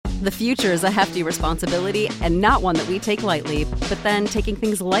The future is a hefty responsibility and not one that we take lightly, but then taking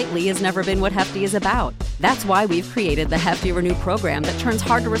things lightly has never been what Hefty is about. That's why we've created the Hefty Renew program that turns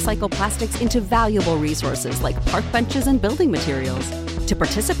hard-to-recycle plastics into valuable resources like park benches and building materials. To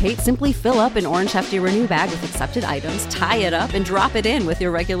participate, simply fill up an orange Hefty Renew bag with accepted items, tie it up, and drop it in with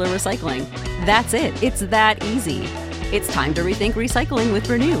your regular recycling. That's it. It's that easy. It's time to rethink recycling with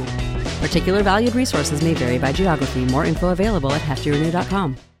Renew. Particular valued resources may vary by geography. More info available at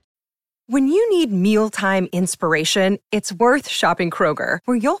heftyrenew.com. When you need mealtime inspiration, it's worth shopping Kroger,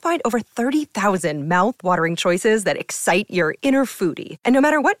 where you'll find over 30,000 mouth-watering choices that excite your inner foodie. And no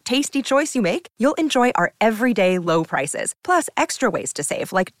matter what tasty choice you make, you'll enjoy our everyday low prices, plus extra ways to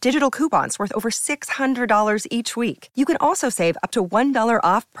save, like digital coupons worth over $600 each week. You can also save up to $1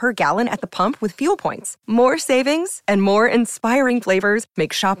 off per gallon at the pump with fuel points. More savings and more inspiring flavors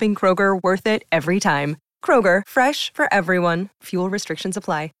make shopping Kroger worth it every time. Kroger, fresh for everyone. Fuel restrictions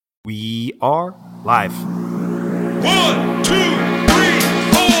apply. We are live. 1, 2, 3,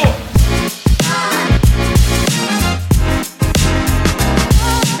 4.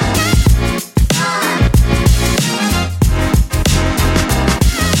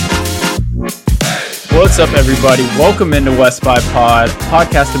 What's up, everybody? Welcome into West by Pod,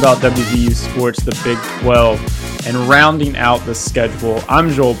 podcast about WVU sports, the Big 12, and rounding out the schedule. I'm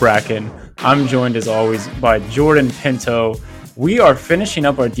Joel Bracken. I'm joined, as always, by Jordan Pinto. We are finishing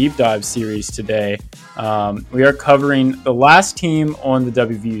up our deep dive series today. We are covering the last team on the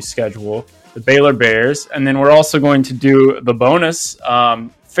WVU schedule, the Baylor Bears, and then we're also going to do the bonus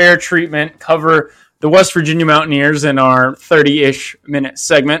fair treatment, cover the West Virginia Mountaineers in our 30-ish minute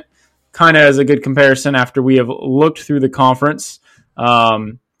segment, kind of as a good comparison after we have looked through the conference.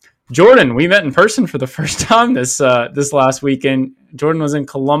 Jordan, we met in person for the first time this last weekend. Jordan was in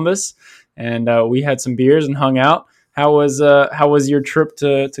Columbus, and we had some beers and hung out. How was your trip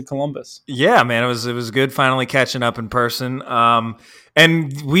to Columbus? Yeah, man, it was good finally catching up in person.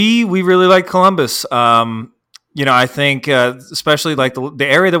 And we really liked Columbus. I think especially like the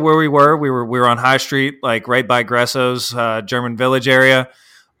area where we were on High Street, like right by Gresso's German Village area.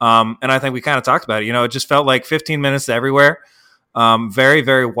 And I think we kind of talked about it. It just felt like 15 minutes to everywhere. Very,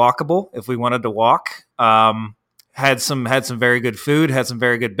 very walkable if we wanted to walk. Had some very good food, had some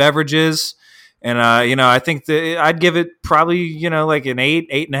very good beverages. And, I think that I'd give it probably, like an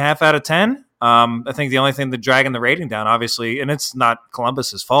 8.5 out of 10. I think the only thing that dragging the rating down, obviously, and it's not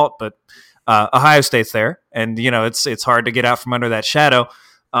Columbus's fault, but Ohio State's there. And, it's hard to get out from under that shadow.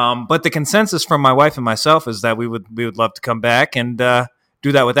 But the consensus from my wife and myself is that we would love to come back and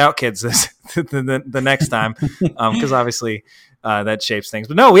do that without kids the next time, because obviously that shapes things.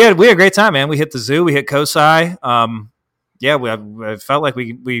 But no, we had a great time, man. We hit the zoo. We hit COSI. I felt like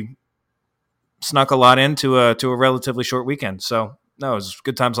we snuck a lot into a relatively short weekend. So no, it was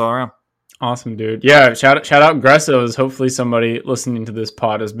good times all around. Awesome, dude. Yeah, shout out Gresso's. Hopefully somebody listening to this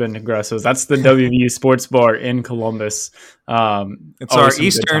pod has been to Gresso's. That's the WVU Sports Bar in Columbus.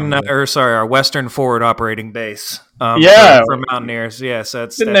 It's our western forward operating base. For Mountaineers. Yeah, so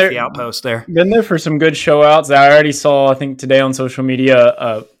that's the outpost there. Been there for some good show outs. I already saw, I think today on social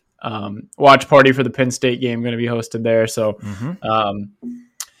media, a watch party for the Penn State game going to be hosted there. So,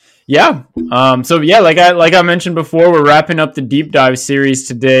 like I mentioned before, we're wrapping up the deep dive series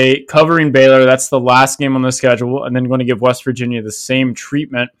today, covering Baylor. That's the last game on the schedule, and then going to give West Virginia the same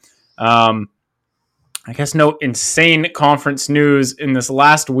treatment. I guess no insane conference news in this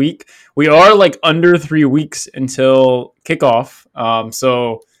last week. We are like under 3 weeks until kickoff,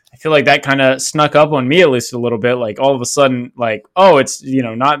 so I feel like that kind of snuck up on me at least a little bit. Like all of a sudden, like, oh, it's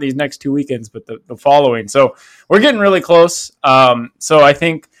not these next 2 weekends, but the following. So we're getting really close. So I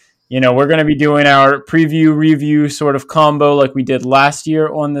think. We're going to be doing our preview review sort of combo like we did last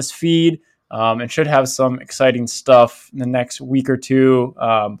year on this feed, and should have some exciting stuff in the next week or two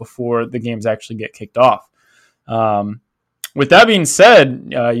before the games actually get kicked off. With that being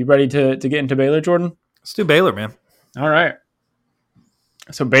said, you ready to get into Baylor, Jordan? Let's do Baylor, man. All right.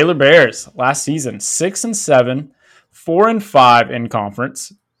 So Baylor Bears last season, 6-7, 4-5 in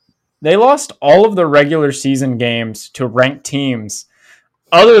conference. They lost all of their regular season games to ranked teams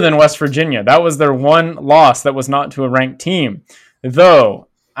other than West Virginia. That was their one loss that was not to a ranked team. Though,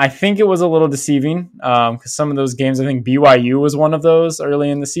 I think it was a little deceiving because some of those games, I think BYU was one of those early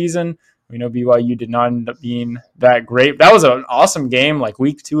in the season. We know BYU did not end up being that great. That was an awesome game, like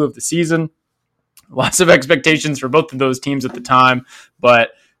week 2 of the season. Lots of expectations for both of those teams at the time, but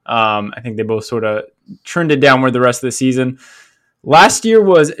I think they both sort of trended downward the rest of the season. Last year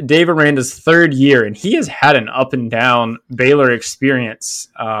was Dave Aranda's 3rd year, and he has had an up and down Baylor experience.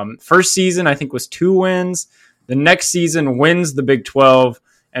 First season, I think, was 2 wins. The next season wins the Big 12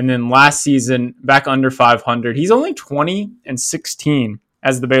 And then last season, back under 500. He's only 20-16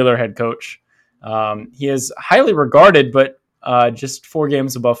 as the Baylor head coach. He is highly regarded, but just 4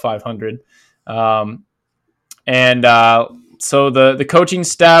 games above 500. So the coaching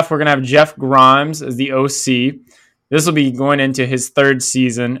staff, we're going to have Jeff Grimes as the OC. This will be going into his 3rd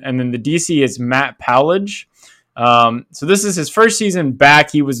season. And then the DC is Matt Powledge. So this is his first season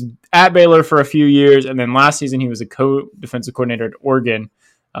back. He was at Baylor for a few years, and then last season he was a co-defensive coordinator at Oregon.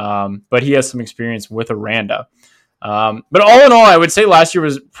 But he has some experience with Aranda. But all in all, I would say last year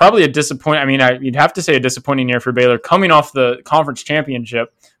was probably a disappointing. I mean, you'd have to say a disappointing year for Baylor, coming off the conference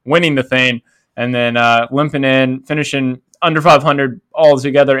championship, winning the thing, and then limping in, finishing under 500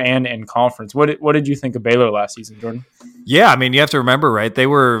 altogether and in conference. What did you think of Baylor last season, Jordan? Yeah, I mean, you have to remember, right? They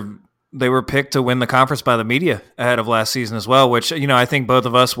were picked to win the conference by the media ahead of last season as well, which, I think both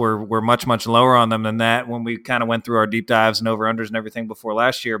of us were much, much lower on them than that when we kind of went through our deep dives and over-unders and everything before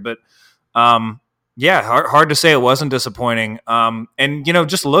last year. But, yeah, hard to say it wasn't disappointing. And,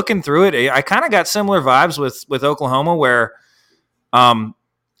 just looking through it, I kind of got similar vibes with Oklahoma where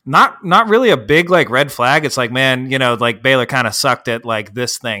not really a big red flag. It's like, man, Baylor kind of sucked at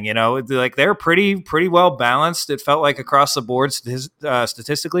this thing, they're pretty well balanced. It felt like across the board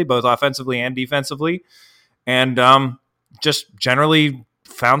statistically, both offensively and defensively, and just generally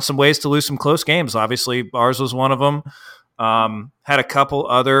found some ways to lose some close games. Obviously, ours was one of them. Had a couple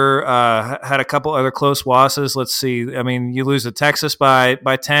other close losses. Let's see. I mean, you lose to Texas by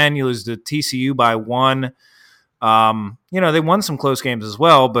 10, you lose to TCU by 1. They won some close games as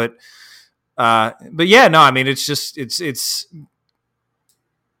well, but yeah, no, I mean, it's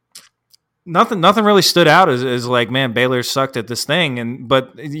nothing really stood out as like, man, Baylor sucked at this thing.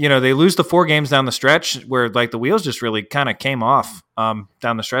 But they lose the 4 games down the stretch where the wheels just really kind of came off, down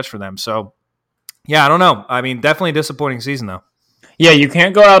the stretch for them. So yeah, I don't know. I mean, definitely disappointing season though. Yeah, you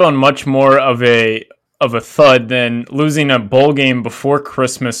can't go out on much more of a thud than losing a bowl game before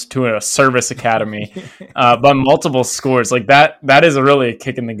Christmas to a service academy by multiple scores. Like that is really a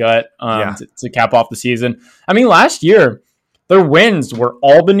kick in the gut to cap off the season. I mean, last year their wins were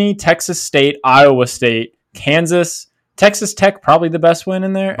Albany, Texas State, Iowa State, Kansas, Texas Tech, probably the best win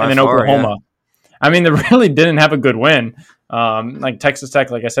in there, and then Oklahoma. Yeah. I mean, they really didn't have a good win. Texas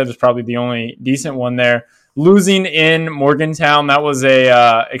Tech, like I said, was probably the only decent one there. Losing in Morgantown, that was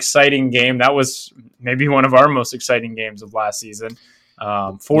a exciting game. That was maybe one of our most exciting games of last season.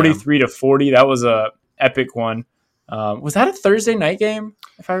 43-40, that was a epic one. Was that a Thursday night game,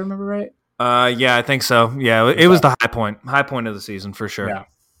 if I remember right? Yeah, I think so. Yeah, it was the high point of the season for sure.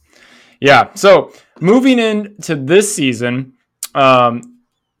 Yeah. So moving into this season, Baylor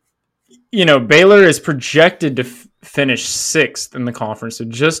is projected to finish 6th in the conference, so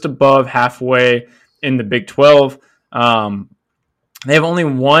just above halfway in the Big 12. They have only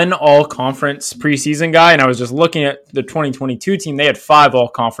 1 all-conference preseason guy, and I was just looking at the 2022 team. They had 5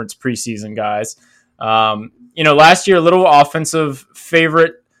 all-conference preseason guys. Last year, a little offensive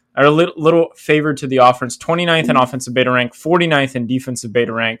favorite, or a little favored to the offense, 29th in offensive beta rank, 49th in defensive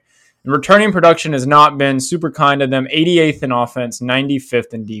beta rank. And returning production has not been super kind to them, 88th in offense,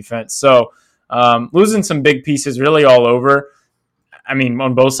 95th in defense. So losing some big pieces really all over. I mean,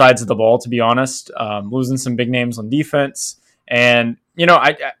 on both sides of the ball, to be honest, losing some big names on defense. And,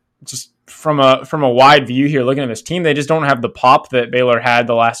 I just from a wide view here, looking at this team, they just don't have the pop that Baylor had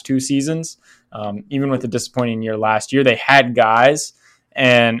the last 2 seasons. Even with the disappointing year last year, they had guys.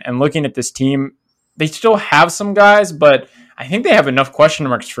 And looking at this team, they still have some guys, but I think they have enough question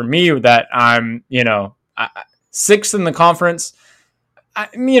marks for me that I'm, 6th in the conference.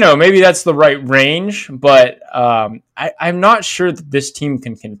 Maybe that's the right range, but I'm not sure that this team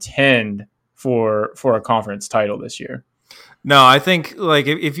can contend for a conference title this year. No, I think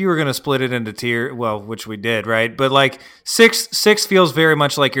if you were going to split it into tier, well, which we did, right? But six feels very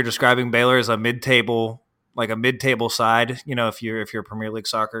much like you're describing Baylor as a mid-table side. If you're a Premier League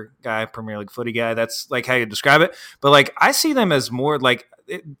soccer guy, Premier League footy guy, that's how you describe it. But I see them as more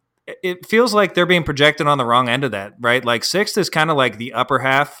it feels like they're being projected on the wrong end of that, right? 6th is kind of the upper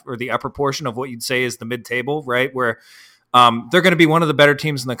half or the upper portion of what you'd say is the mid-table, right? Where they're going to be one of the better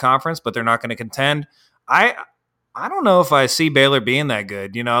teams in the conference, but they're not going to contend. I don't know if I see Baylor being that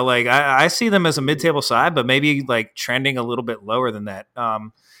good. I see them as a mid-table side, but maybe trending a little bit lower than that.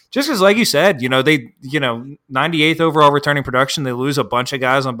 Just because, like you said, they 98th overall returning production. They lose a bunch of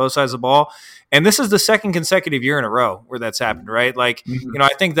guys on both sides of the ball, and this is the 2nd consecutive year in a row where that's happened, right? I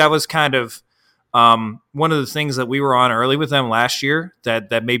think that was kind of one of the things that we were on early with them last year.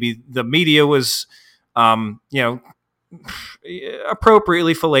 That maybe the media was,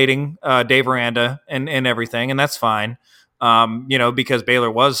 appropriately filleting Dave Aranda and everything, and that's fine. because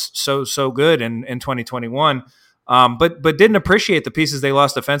Baylor was so good in 2021. But didn't appreciate the pieces they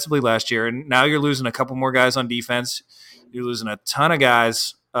lost defensively last year. And now you're losing a couple more guys on defense. You're losing a ton of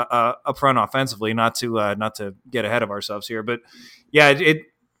guys up front offensively, not to get ahead of ourselves here. But yeah, it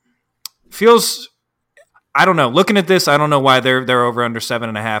feels, I don't know. Looking at this, I don't know why they're over under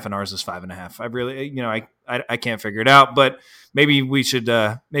 7.5 and ours is 5.5. I really, I can't figure it out. But maybe we should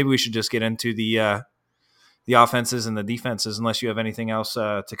just get into the offenses and the defenses, unless you have anything else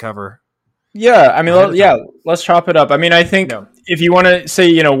to cover. Yeah, I mean, let's chop it up. I mean, I think if you want to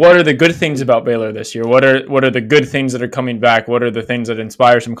say, what are the good things about Baylor this year? What are the good things that are coming back? What are the things that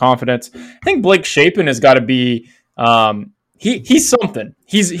inspire some confidence? I think Blake Shapen has got to be he's something.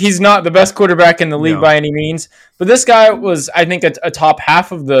 He's not the best quarterback in the league by any means, but this guy was, I think, a top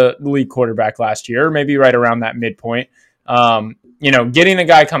half of the league quarterback last year, maybe right around that midpoint. Getting a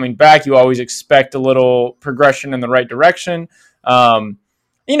guy coming back, you always expect a little progression in the right direction.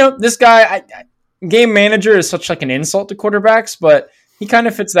 This guy, game manager is such like an insult to quarterbacks, but he kind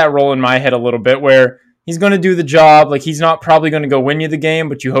of fits that role in my head a little bit where he's going to do the job. Like, he's not probably going to go win you the game,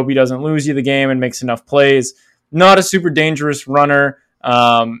 but you hope he doesn't lose you the game and makes enough plays. Not a super dangerous runner.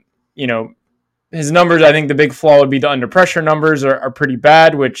 His numbers, I think the big flaw would be the under pressure numbers are pretty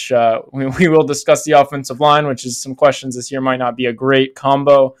bad, which we will discuss the offensive line, which is some questions this year might not be a great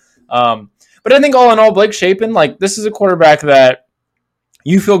combo. But I think all in all, Blake Shapen, this is a quarterback that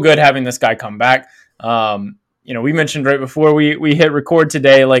you feel good having this guy come back. We mentioned right before we hit record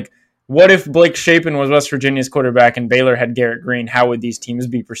today, what if Blake Shapen was West Virginia's quarterback and Baylor had Garrett Green? How would these teams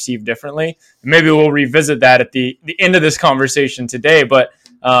be perceived differently? Maybe we'll revisit that at the end of this conversation today. But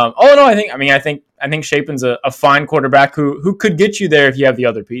all in all, I think Shapen's a fine quarterback who could get you there if you have the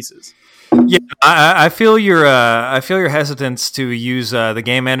other pieces. Yeah, I feel your hesitance to use the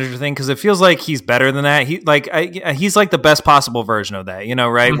game manager thing, because it feels like he's better than that. He's like the best possible version of that,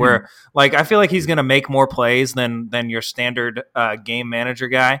 right? Mm-hmm. Where I feel like he's going to make more plays than your standard game manager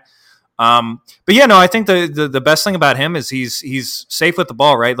guy. But yeah, no, I think the best thing about him is he's safe with the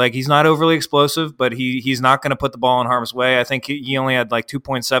ball, right? He's not overly explosive, but he's not going to put the ball in harm's way. I think he only had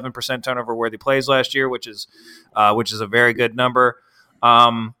 2.7% turnover worthy plays last year, which is a very good number.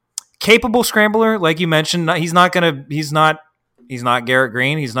 Capable scrambler, like you mentioned. He's not Garrett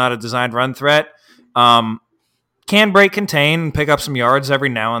Green. He's not a designed run threat. Can break contain, pick up some yards every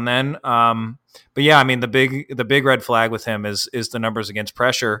now and then. But yeah, I mean, the big red flag with him is the numbers against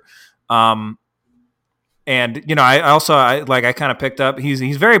pressure. And I kind of picked up,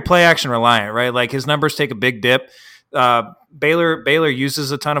 he's very play action reliant, right? His numbers take a big dip. Baylor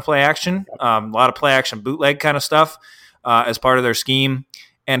uses a ton of play action, a lot of play action bootleg kind of stuff as part of their scheme.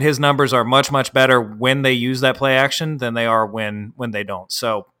 And his numbers are much, much better when they use that play action than they are when they don't.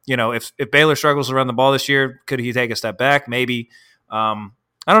 So, if Baylor struggles to run the ball this year, could he take a step back? Maybe. I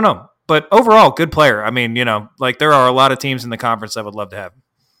don't know. But overall, good player. I mean, there are a lot of teams in the conference that would love to have him.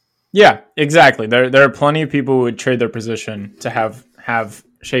 Yeah, exactly. There are plenty of people who would trade their position to have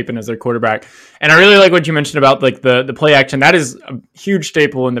Shapen as their quarterback. And I really like what you mentioned about the play action. That is a huge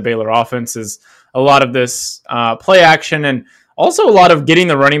staple in the Baylor offense, is a lot of this play action, and also a lot of getting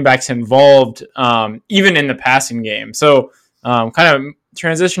the running backs involved, even in the passing game. So kind of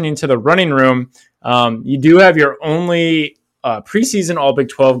transitioning to the running room, you do have your only preseason All Big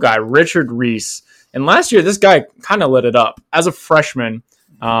 12 guy, Richard Reese. And last year, this guy kind of lit it up. As a freshman,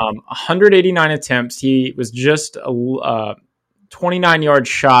 189 attempts. He was just 29 yards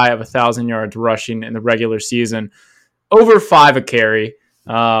shy of 1,000 yards rushing in the regular season. Over 5 a carry.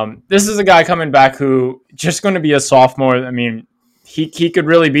 This is a guy coming back who just going to be a sophomore. I mean, he could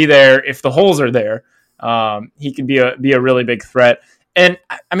really be there if the holes are there. He could be a really big threat. And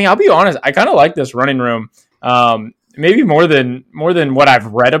I mean, I'll be honest, I kind of like this running room. Maybe more than what I've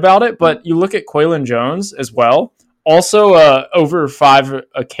read about it. But you look at Quaylon Jones as well. Also, over 5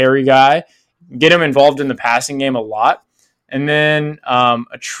 a carry guy. Get him involved in the passing game a lot. And then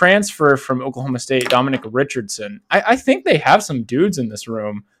a transfer from Oklahoma State, Dominic Richardson. I think they have some dudes in this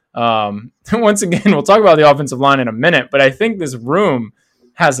room. Once again, we'll talk about the offensive line in a minute, but I think this room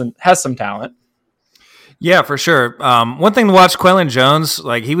has some talent. Yeah, for sure. One thing to watch, Quaylon Jones,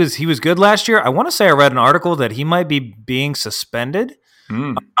 he was good last year. I want to say I read an article that he might be being suspended.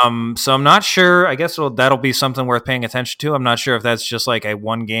 So I'm not sure. I guess that'll be something worth paying attention to. I'm not sure if that's just a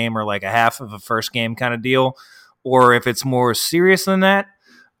one game or a half of a first game kind of deal, or if it's more serious than that.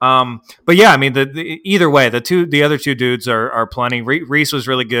 But yeah, I mean, either way, the other two dudes are plenty. Reese was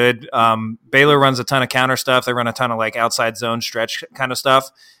really good. Baylor runs a ton of counter stuff. They run a ton of outside zone stretch kind of stuff.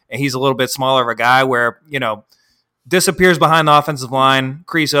 And he's a little bit smaller of a guy where, disappears behind the offensive line,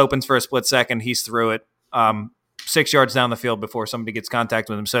 crease opens for a split second, he's through it. 6 yards down the field before somebody gets contact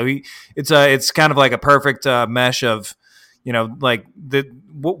with him. So it's kind of like a perfect mesh of, like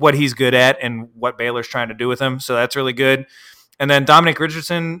what he's good at and what Baylor's trying to do with him. So that's really good. And then Dominic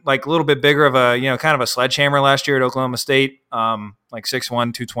Richardson, like a little bit bigger of a, kind of a sledgehammer last year at Oklahoma State, like 6'1",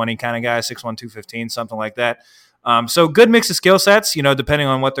 220 kind of guy, 6'1", 215, something like that. So good mix of skill sets, depending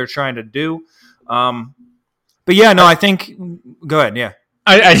on what they're trying to do. But yeah, no, I think – go ahead, yeah.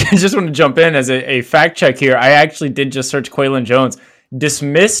 I just want to jump in as a fact check here. I actually did just search Quaylon Jones,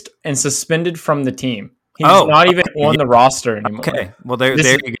 dismissed and suspended from the team. He's not even on the roster anymore. Okay, well, there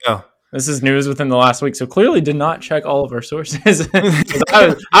you go. This is news within the last week, so clearly did not check all of our sources.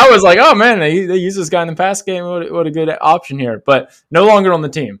 I was like, oh, man, they use this guy in the pass game. What a good option here. But no longer on the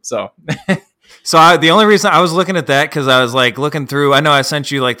team, so – So the only reason I was looking at that, because I was like looking through, I know I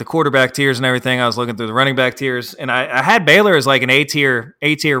sent you like the quarterback tiers and everything. I was looking through the running back tiers, and I had Baylor as like an A tier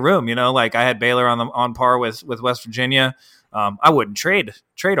room. Like I had Baylor on par with West Virginia. I wouldn't trade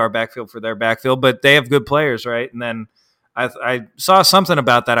our backfield for their backfield, but they have good players, right? And then I saw something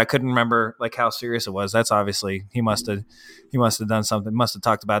about that. I couldn't remember like how serious it was. That's obviously he must have done something. Must have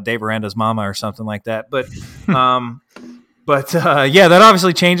talked about Dave Aranda's mama or something like that. But But, yeah, that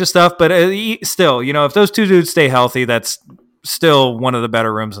obviously changes stuff. But still, if those two dudes stay healthy, that's still one of the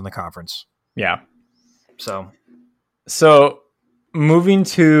better rooms in the conference. Yeah. So moving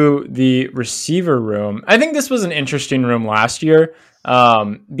to the receiver room, I think this was an interesting room last year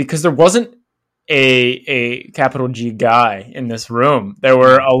because there wasn't a capital G guy in this room. There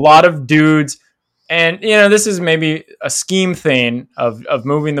were a lot of dudes. And, this is maybe a scheme thing of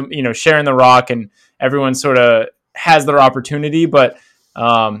moving them, sharing the rock, and everyone sort of has their opportunity, but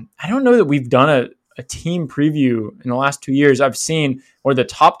I don't know that we've done a team preview in the last 2 years I've seen where the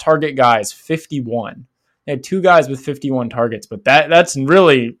top target guy is 51. They had two guys with 51 targets, but that's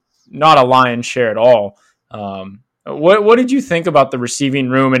really not a lion's share at all. What did you think about the receiving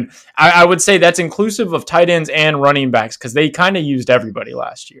room? And I would say that's inclusive of tight ends and running backs because they kind of used everybody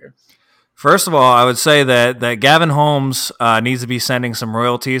last year. First of all, I would say that Gavin Holmes needs to be sending some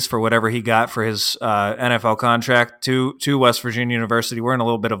royalties for whatever he got for his NFL contract to West Virginia University. We're in a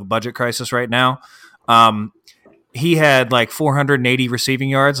little bit of a budget crisis right now. He had like 480 receiving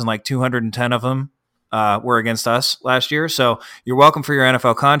yards, and like 210 of them were against us last year. So you're welcome for your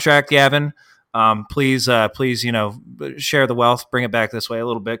NFL contract, Gavin. Please, share the wealth. Bring it back this way a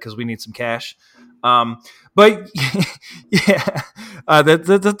little bit because we need some cash. But yeah,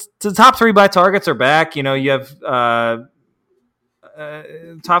 the top three by targets are back. You have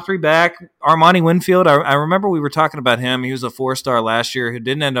top three back. Armani Winfield. I remember we were talking about him. He was a 4-star last year who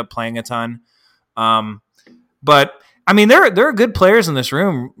didn't end up playing a ton. But I mean, there are good players in this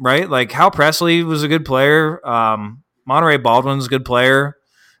room, right? Like Hal Presley was a good player. Monterey Baldwin's a good player.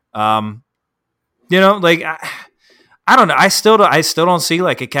 I don't know. I still don't see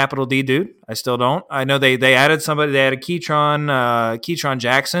like a capital D dude. I still don't. I know they added somebody. They added Keytron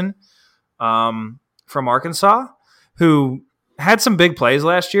Jackson from Arkansas, who had some big plays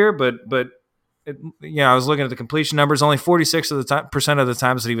last year. But I was looking at the completion numbers. Only 46% of the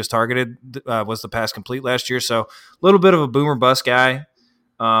times that he was targeted was the pass complete last year. So a little bit of a boomer bust guy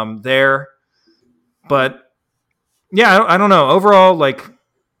there. But yeah, I don't know. Overall, like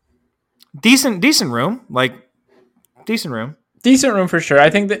decent room. Decent room for sure. I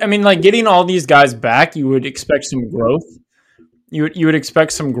think that, getting all these guys back, you would expect some growth. You would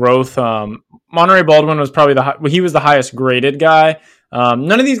expect some growth. Monterey Baldwin was probably he was the highest graded guy.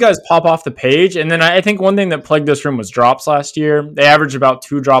 None of these guys pop off the page. And then I think one thing that plagued this room was drops last year. They averaged about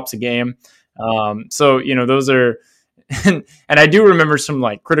 2 drops a game. So those are, and I do remember some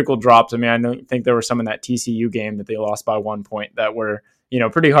like critical drops. I don't think there were some in that TCU game that they lost by 1 point that were,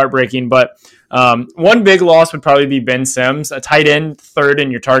 pretty heartbreaking. But one big loss would probably be Ben Sims. A tight end third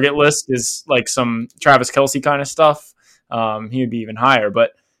in your target list is like some Travis Kelce kind of stuff. He would be even higher.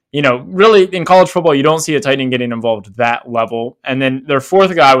 But, really in college football, you don't see a tight end getting involved at that level. And then their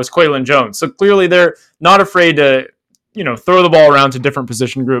fourth guy was Quaylon Jones. So clearly they're not afraid to, throw the ball around to different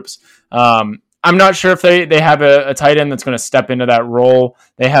position groups. I'm not sure if they have a tight end that's going to step into that role.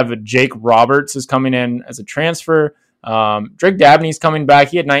 They have Jake Roberts is coming in as a transfer. Drake Dabney's coming back.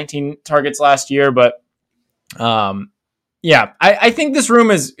 He had 19 targets last year, but I think this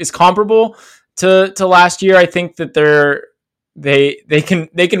room is comparable to last year. I think that they can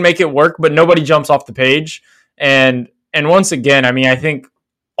make it work, but nobody jumps off the page. And once again, I think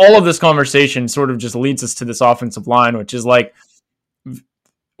all of this conversation sort of just leads us to this offensive line, which is like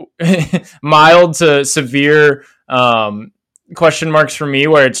mild to severe question marks for me,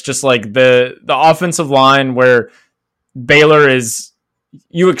 where it's just like the offensive line where Baylor is,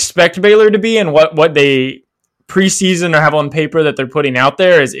 you expect Baylor to be and what they preseason or have on paper that they're putting out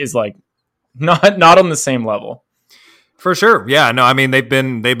there is like not on the same level. For sure. Yeah, no, I mean, they've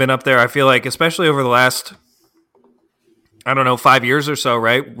been up there. I feel like, especially over the last, I don't know, 5 years or so,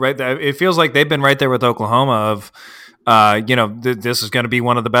 right? It feels like they've been right there with Oklahoma of, this is going to be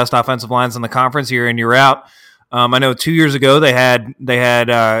one of the best offensive lines in the conference year in, year out. I know 2 years ago they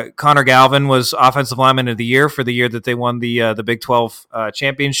had Connor Galvin was offensive lineman of the year for the year that they won the Big 12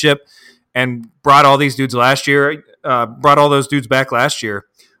 championship, and brought all these dudes last year, brought all those dudes back last year.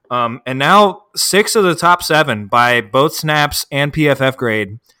 And now 6 of the top 7 by both snaps and PFF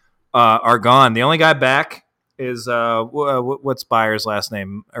grade are gone. The only guy back is what's Byers' last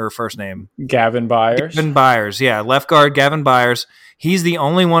name or first name? Gavin Byers. Gavin Byers, yeah, left guard Gavin Byers. He's the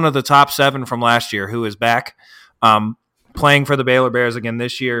only one of the top 7 from last year who is back, playing for the Baylor Bears again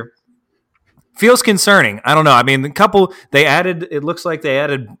this year. Feels concerning. I don't know. I mean, it looks like they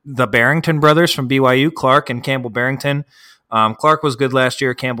added the Barrington brothers from BYU, Clark and Campbell Barrington. Clark was good last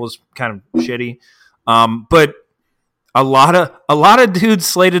year. Campbell was kind of shitty. But a lot of dudes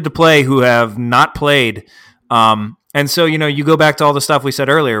slated to play who have not played. And so, you go back to all the stuff we said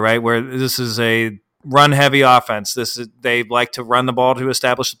earlier, right? Where this is a run heavy offense. They like to run the ball to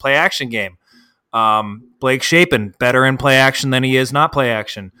establish the play action game. Blake Shapen, better in play action than he is not play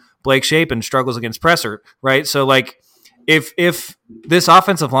action. Blake Shapen struggles against presser, right? So like if this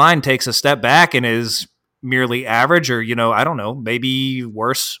offensive line takes a step back and is merely average or, I don't know, maybe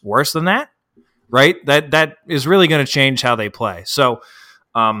worse than that, right? That is really going to change how they play. So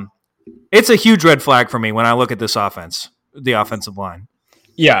it's a huge red flag for me when I look at this offense, the offensive line.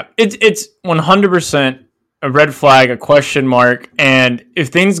 Yeah, it's 100% a red flag, a question mark. And if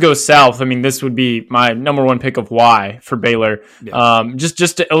things go south, I mean, this would be my number one pick of why for Baylor. Yeah.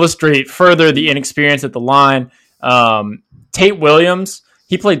 Just to illustrate further the inexperience at the line. Tate Williams,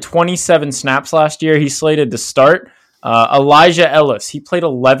 he played 27 snaps last year. He's slated to start. Elijah Ellis, he played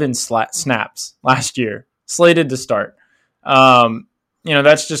 11 snaps last year, slated to start.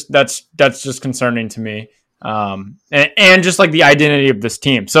 That's just concerning to me. And just like the identity of this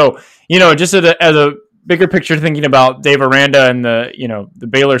team. So, just as a bigger picture, thinking about Dave Aranda and the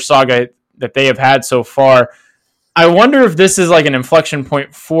Baylor saga that they have had so far, I wonder if this is like an inflection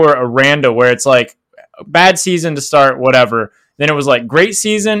point for Aranda where it's like a bad season to start, whatever. Then it was like great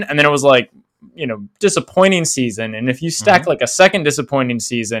season. And then it was like, disappointing season. And if you stack like a second disappointing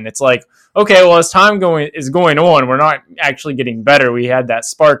season, it's like, okay, well, as time is going on, we're not actually getting better. We had that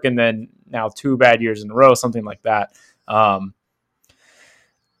spark and then now 2 bad years in a row, something like that. I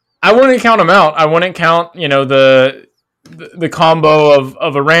wouldn't count them out. I wouldn't count, the combo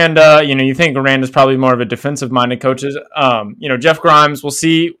of Aranda. You think Aranda's probably more of a defensive-minded coach. Jeff Grimes, we'll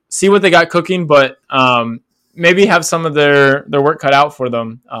see what they got cooking, but maybe have some of their work cut out for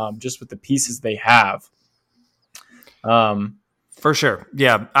them just with the pieces they have. For sure.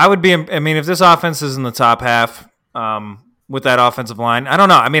 Yeah, I would be. I mean, if this offense is in the top half with that offensive line, I don't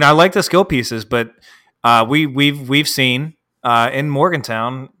know. I mean, I like the skill pieces, but we've seen in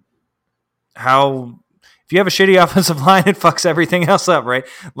Morgantown how if you have a shitty offensive line, it fucks everything else up, right?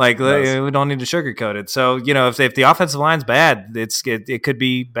 Like we don't need to sugarcoat it. So if the offensive line's bad, it could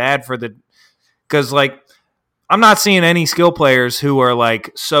be bad for because like I'm not seeing any skill players who are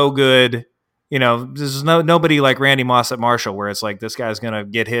like so good. There's nobody like Randy Moss at Marshall where it's like this guy's gonna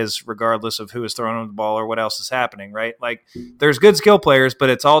get his regardless of who is throwing him the ball or what else is happening, right? Like there's good skill players, but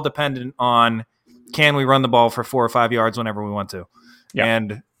it's all dependent on can we run the ball for 4 or 5 yards whenever we want to,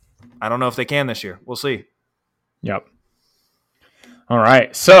 and I don't know if they can this year. We'll see. Yep. All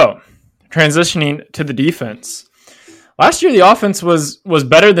right. So transitioning to the defense. Last year, the offense was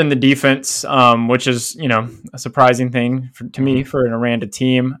better than the defense, which is, a surprising thing to me for an Aranda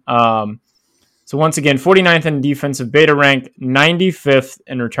team. So once again, 49th in defensive, beta ranked 95th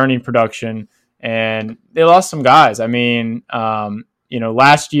in returning production, and they lost some guys. I mean,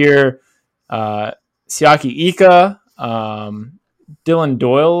 last year, Siaki Ika, Dylan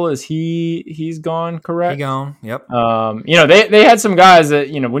Doyle, he's gone, correct? He's gone. Yep. They had some guys that,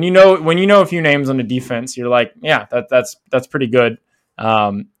 when you know a few names on the defense, you're like, yeah, that's pretty good.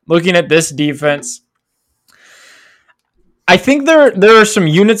 Looking at this defense, I think there are some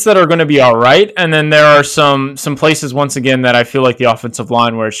units that are going to be all right, and then there are some places once again that I feel like the offensive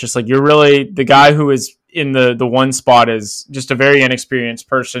line where it's just like you're really the guy who is in the one spot is just a very inexperienced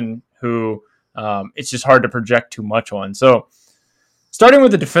person who it's just hard to project too much on. So starting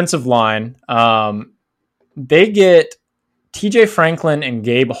with the defensive line, they get TJ Franklin and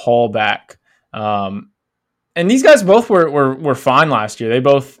Gabe Hall back. And these guys both were fine last year. They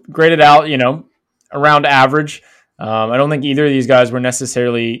both graded out, around average. I don't think either of these guys were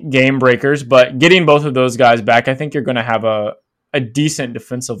necessarily game breakers, but getting both of those guys back, I think you're going to have a decent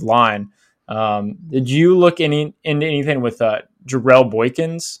defensive line. Did you look into anything with Jarrell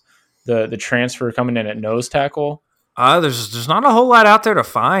Boykins, the transfer coming in at nose tackle? There's not a whole lot out there to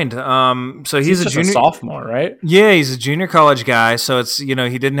find. So he's just a junior, sophomore, right? Yeah, he's a junior college guy. So it's he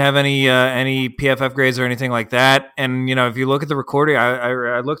didn't have any PFF grades or anything like that. And if you look at the recruiting,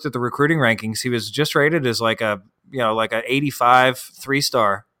 I looked at the recruiting rankings. He was just rated as like a 85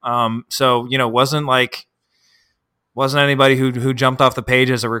 3-star. So wasn't anybody who jumped off the page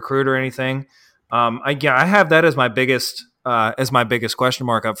as a recruit or anything. I have that as my biggest question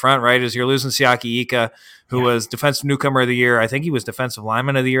mark up front, right? Is you're losing Siaki Ika, who was defensive newcomer of the year. I think he was defensive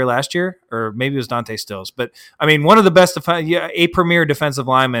lineman of the year last year, or maybe it was Dante Stills. But I mean, one of the best, a premier defensive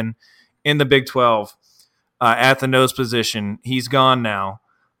lineman in the Big 12 at the nose position. He's gone now.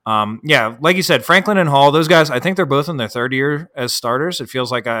 Like you said, Franklin and Hall, those guys, I think they're both in their third year as starters. It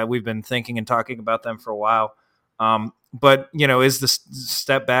feels like we've been thinking and talking about them for a while. But is the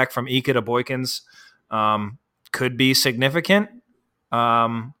step back from Ika to Boykins could be significant.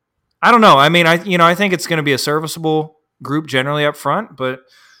 I don't know. I mean, I think it's going to be a serviceable group generally up front, but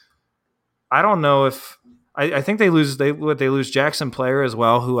I don't know if I think they lose Jackson Player as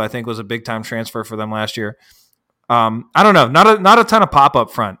well, who I think was a big time transfer for them last year. I don't know. Not a ton of pop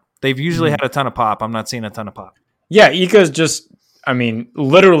up front. They've usually had a ton of pop. I'm not seeing a ton of pop. Yeah, Ika's just,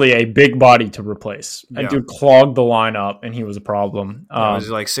 literally a big body to replace. That dude clogged the lineup, and he was a problem. He was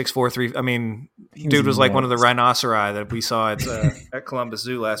like 6'4", 3. I mean, dude was like one of the rhinoceri that we saw at Columbus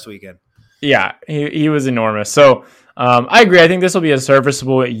Zoo last weekend. Yeah, he was enormous. So I agree. I think this will be a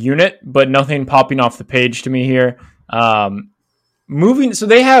serviceable unit, but nothing popping off the page to me here. So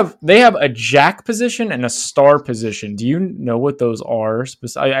they have a jack position and a star position. Do you know what those are?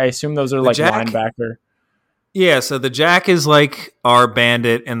 I assume those are like linebacker. Yeah, so the jack is like our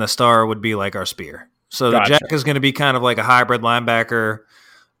bandit, and the star would be like our spear. So the jack is going to be kind of like a hybrid linebacker,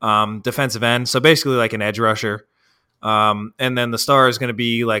 defensive end. So basically like an edge rusher. And then the star is going to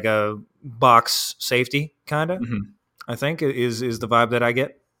be like a box safety, kind of. Mm-hmm. I think is the vibe that I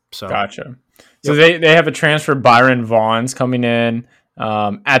get. So gotcha. So they have a transfer, Byron Vaughn's coming in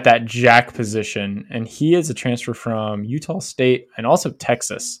at that jack position, and he is a transfer from Utah State and also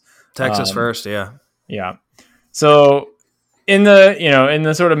Texas. First, yeah. Yeah. So in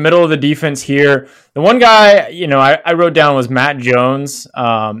the sort of middle of the defense here, the one guy, I wrote down was Matt Jones,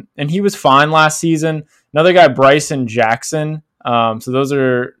 and he was fine last season. Another guy, Bryson Jackson.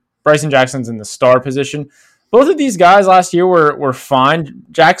 So Bryson Jackson's in the star position. Both of these guys last year were fine.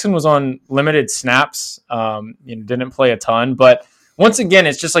 Jackson was on limited snaps, didn't play a ton. But once again,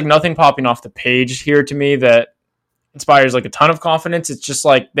 it's just like nothing popping off the page here to me that inspires like a ton of confidence. It's just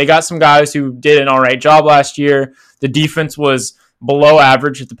like they got some guys who did an all right job last year. The defense was below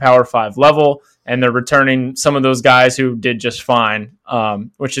average at the Power 5 level, and they're returning some of those guys who did just fine,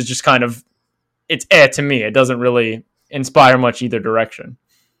 which is just kind of, it's to me. It doesn't really inspire much either direction.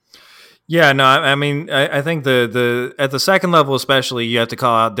 Yeah, no, I mean, I think the at the second level especially, you have to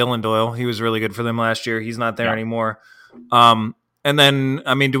call out Dylan Doyle. He was really good for them last year. He's not there anymore. And then,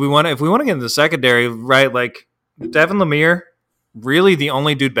 I mean, if we want to get into the secondary, right, like Devin Lemire, really the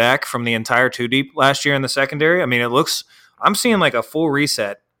only dude back from the entire 2-deep last year in the secondary. I mean, I'm seeing like a full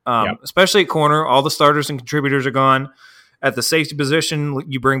reset, especially at corner. All the starters and contributors are gone. At the safety position,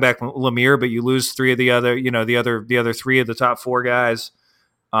 you bring back Lemire, but you lose three of the other three of the top four guys.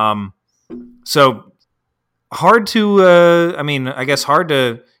 So hard to,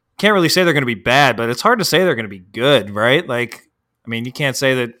 can't really say they're going to be bad, but it's hard to say they're going to be good, right? Like, I mean, you can't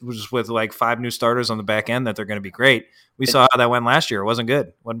say that just with like 5 new starters on the back end that they're going to be great. We saw how that went last year. It wasn't good.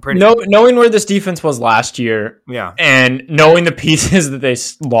 It wasn't pretty. Knowing where this defense was last year, and knowing the pieces that they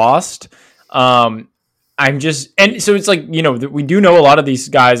lost, so it's like, we do know a lot of these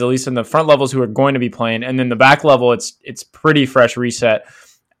guys, at least in the front levels, who are going to be playing, and then the back level, it's pretty fresh reset.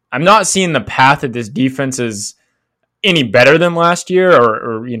 I'm not seeing the path that this defense is any better than last year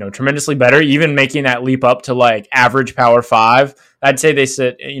or tremendously better, even making that leap up to like average Power 5. I'd say they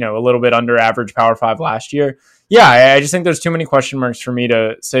sit, a little bit under average Power 5 last year. Yeah, I just think there's too many question marks for me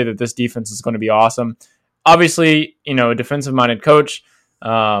to say that this defense is going to be awesome. Obviously, a defensive-minded coach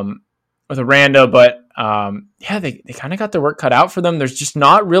with Aranda, but they kind of got their work cut out for them. There's just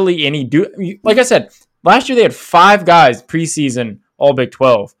not really any like I said, last year they had 5 guys preseason, all Big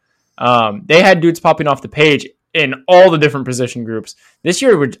 12. They had dudes popping off the page in all the different position groups. This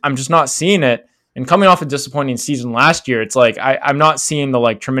year, I'm just not seeing it. And coming off a disappointing season last year, it's like I'm not seeing the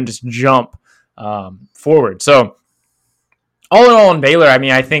like tremendous jump forward. So all in all, in Baylor, I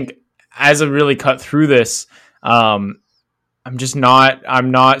mean, I think as I really cut through this, I'm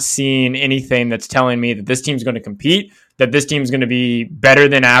not seeing anything that's telling me that this team's going to compete, that this team's going to be better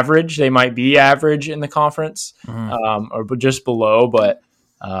than average. They might be average in the conference, or just below, but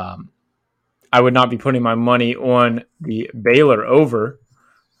I would not be putting my money on the Baylor over.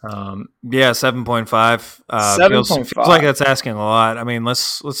 7.5. Feels like that's asking a lot. I mean,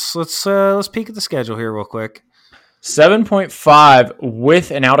 let's peek at the schedule here real quick. 7.5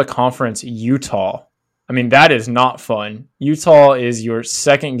 with an out of conference Utah. I mean, that is not fun. Utah is your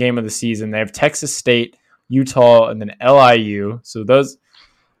second game of the season. They have Texas State, Utah, and then LIU. So those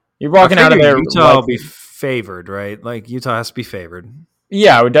you're walking out of there. Utah will be favored, right? Like Utah has to be favored.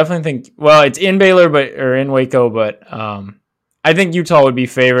 Yeah, I would definitely think. Well, it's in Baylor, or in Waco, but I think Utah would be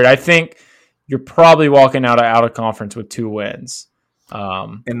favored. I think you're probably walking out of conference with 2 wins.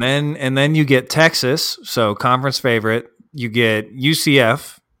 And then you get Texas, so conference favorite. You get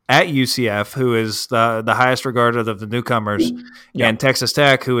UCF at UCF, who is the highest regarded of the newcomers, and Texas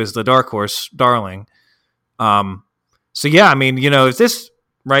Tech, who is the dark horse darling. So yeah, I mean, if this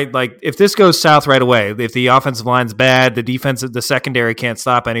if this goes south right away, if the offensive line's bad, the secondary can't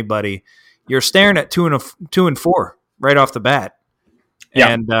stop anybody, you're staring at 2-4 right off the bat. Yeah.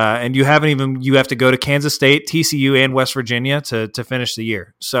 And you have to go to Kansas State, TCU, and West Virginia to finish the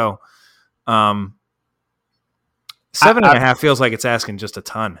year. So 7.5 feels like it's asking just a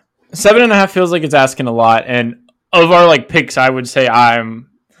ton. 7.5 feels like it's asking a lot. And of our picks, I would say I'm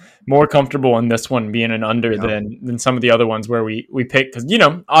more comfortable in this one being an under than some of the other ones where we pick, because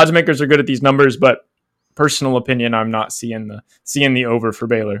odds makers are good at these numbers, but personal opinion, I'm not seeing the over for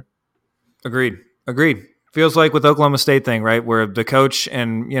Baylor. Agreed. Feels like with Oklahoma State thing, right, where the coach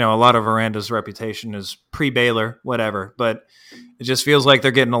and a lot of Aranda's reputation is pre-Baylor, whatever, but it just feels like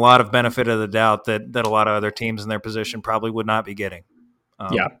they're getting a lot of benefit of the doubt that a lot of other teams in their position probably would not be getting,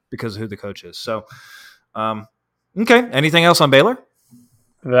 because of who the coach is. So, okay, anything else on Baylor?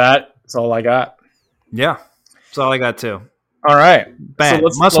 That's all I got. Yeah, that's all I got too. All right, bad. So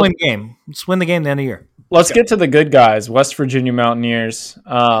must-win game. Let's win the game at the end of the year. Let's get to the good guys, West Virginia Mountaineers.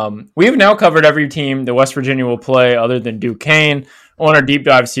 We have now covered every team that West Virginia will play other than Duquesne on our deep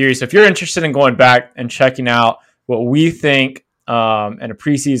dive series. So if you're interested in going back and checking out what we think and a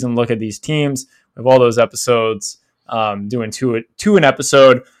preseason look at these teams, we have all those episodes, doing two an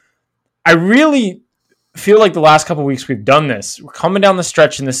episode. I really feel like the last couple of weeks we've done this. We're coming down the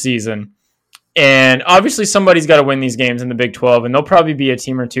stretch in the season. And obviously somebody's got to win these games in the Big 12, and there'll probably be a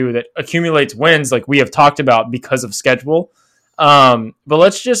team or two that accumulates wins like we have talked about because of schedule. But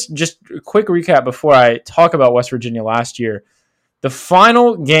let's just a quick recap before I talk about West Virginia last year. The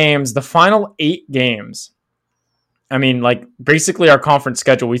final 8 games, I mean, basically our conference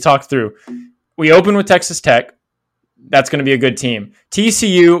schedule we talked through. We open with Texas Tech. That's going to be a good team.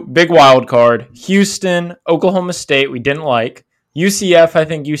 TCU, big wild card. Houston, Oklahoma State, we didn't like. UCF, I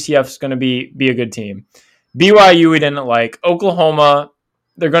think UCF is going to be a good team. BYU, we didn't like. Oklahoma,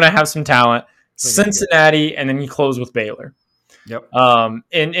 they're going to have some talent. Cincinnati, and then you close with Baylor. Yep.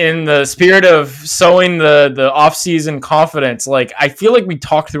 In the spirit of sowing the offseason confidence, I feel like we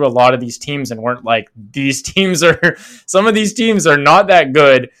talked through a lot of these teams and weren't like, some of these teams are not that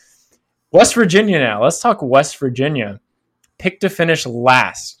good. West Virginia now. Let's talk West Virginia. Picked to finish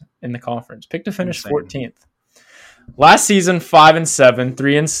last in the conference. Picked to finish 14th. Last season, 5-7,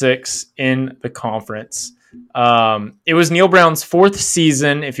 3-6 in the conference. It was Neil Brown's 4th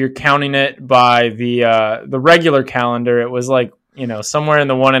season, if you're counting it by the regular calendar. It was somewhere in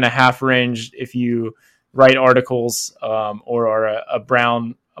the 1.5 range if you write articles or are a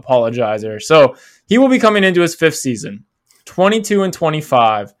Brown apologizer. So he will be coming into his 5th season,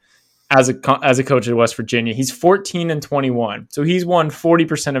 22-25 as a coach at West Virginia. He's 14-21, so he's won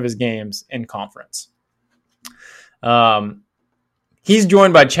 40% of his games in conference. He's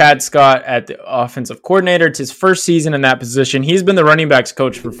joined by Chad Scott at the offensive coordinator. It's his first season in that position. He's been the running backs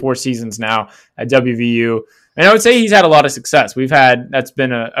coach for 4 seasons now at WVU. And I would say he's had a lot of success. That's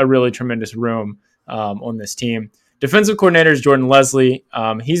been a really tremendous room on this team. Defensive coordinator is Jordan Leslie.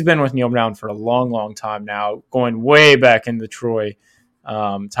 He's been with Neil Brown for a long, long time now, going way back in the Troy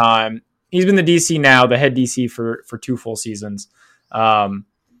time. He's been the DC now, the head DC for 2 full seasons.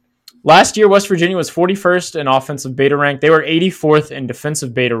 Last year, West Virginia was 41st in offensive beta rank. They were 84th in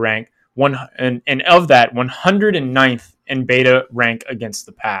defensive beta rank, and of that, 109th in beta rank against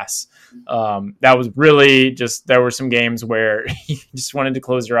the pass. That was really there were some games where you just wanted to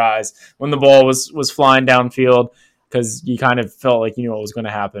close your eyes when the ball was flying downfield because you kind of felt like you knew what was going to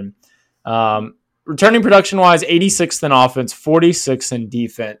happen. Returning production-wise, 86th in offense, 46th in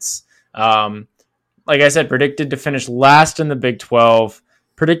defense. Like I said, predicted to finish last in the Big 12.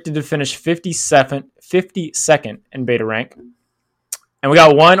 predicted to finish 52nd in beta rank. And we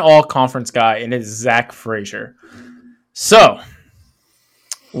got one all-conference guy, and it's Zach Frazier. So,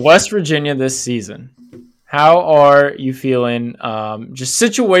 West Virginia this season, how are you feeling just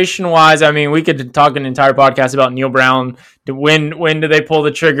situation-wise? I mean, we could talk an entire podcast about Neil Brown. When do they pull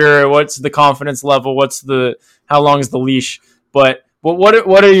the trigger? What's the confidence level? How long is the leash? But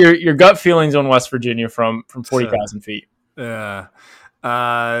what are your gut feelings on West Virginia from 40,000 feet?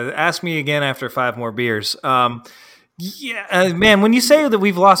 Ask me again after 5 more beers. Man, when you say that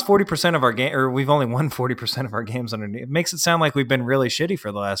we've lost 40% of our game, or we've only won 40% of our games underneath, it makes it sound like we've been really shitty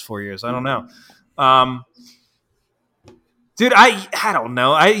for the last 4 years. I don't know. Dude, I don't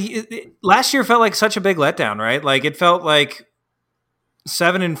know. Last year felt like such a big letdown, right? Like it felt like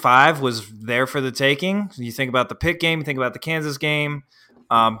 7-5 was there for the taking. You think about the Pitt game, you think about the Kansas game.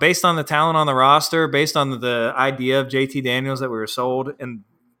 Based on the talent on the roster, based on the idea of JT Daniels that we were sold, and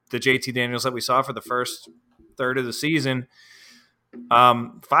the JT Daniels that we saw for the first third of the season,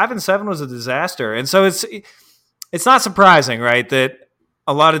 5-7 was a disaster. And so it's not surprising, right, that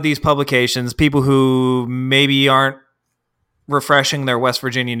a lot of these publications, people who maybe aren't refreshing their West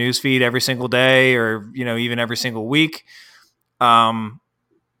Virginia newsfeed every single day or, even every single week,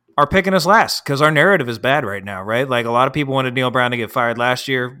 are picking us last because our narrative is bad right now, right? Like a lot of people wanted Neil Brown to get fired last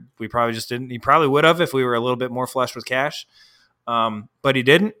year. We probably just didn't. He probably would have if we were a little bit more flush with cash, but he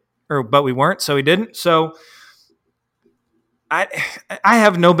didn't, but we weren't, so he didn't. So I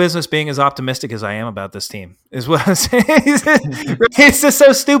have no business being as optimistic as I am about this team, is what I'm saying. It's just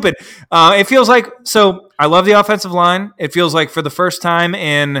so stupid. It feels like, so I love the offensive line. It feels like for the first time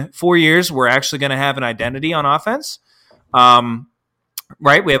in 4 years, we're actually going to have an identity on offense.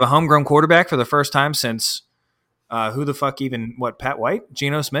 Right? We have a homegrown quarterback for the first time since Pat White?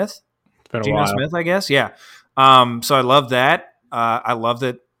 Geno Smith? It's been a Geno while. Smith, I guess. Yeah. So I love that. I love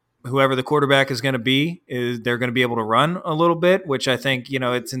that whoever the quarterback is going to be, they're going to be able to run a little bit, which I think,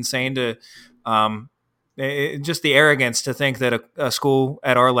 it's insane to just the arrogance to think that a school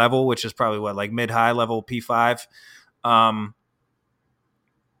at our level, which is probably like mid-high level P5,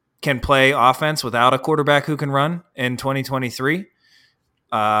 can play offense without a quarterback who can run in 2023.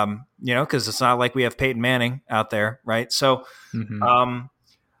 Because it's not like we have Peyton Manning out there, right? So,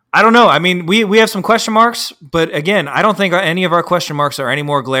 I don't know. I mean, we have some question marks, but again, I don't think any of our question marks are any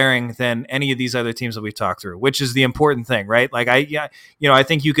more glaring than any of these other teams that we've talked through, which is the important thing, right? Like I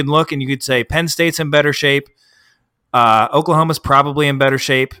think you can look and you could say Penn State's in better shape. Oklahoma's probably in better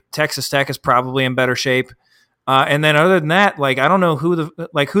shape. Texas Tech is probably in better shape. And then other than that, like, I don't know who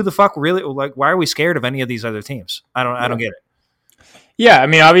the fuck really, like, why are we scared of any of these other teams? I don't get it. Yeah. I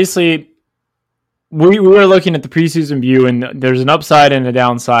mean, obviously we were looking at the preseason view, and there's an upside and a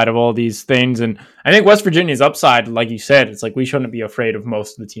downside of all these things. And I think West Virginia's upside, like you said, it's like we shouldn't be afraid of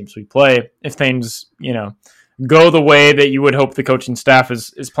most of the teams we play if things, go the way that you would hope the coaching staff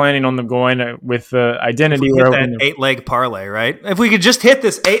is planning on them going with the identity. If we hit that 8-leg parlay, right? If we could just hit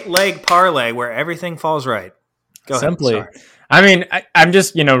this 8-leg parlay where everything falls right. Go Simply. ahead. Sorry. I mean, I'm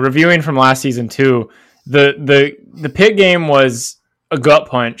just, reviewing from last season too. The Pitt game was a gut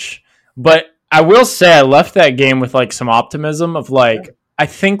punch, but I will say I left that game with like some optimism of like, I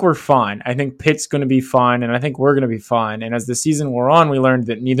think we're fine. I think Pitt's going to be fine, and I think we're going to be fine. And as the season wore on, we learned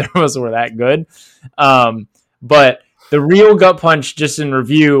that neither of us were that good. But the real gut punch, just in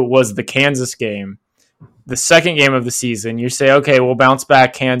review, was the Kansas game, the second game of the season. You say, okay, we'll bounce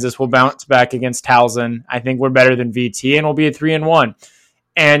back Kansas. We'll bounce back against Towson. I think we're better than VT, and we'll be a 3-1.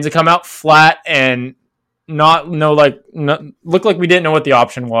 And to come out flat and look like we didn't know what the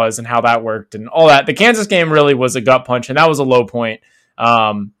option was and how that worked and all that. The Kansas game really was a gut punch, and that was a low point.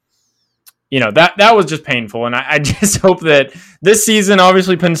 That was just painful. And I just hope that this season,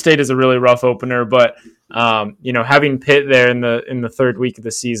 obviously Penn State is a really rough opener, but having Pitt there in the third week of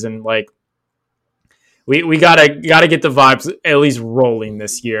the season, like we gotta get the vibes at least rolling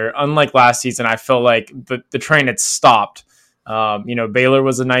this year. Unlike last season, I felt like the train had stopped. Baylor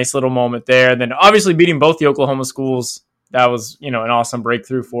was a nice little moment there. And then obviously beating both the Oklahoma schools, that was, an awesome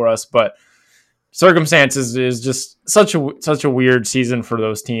breakthrough for us. But circumstances is just such a weird season for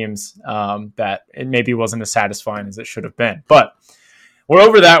those teams that it maybe wasn't as satisfying as it should have been. But we're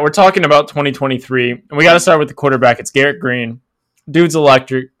over that. We're talking about 2023. And we got to start with the quarterback. It's Garrett Green. Dude's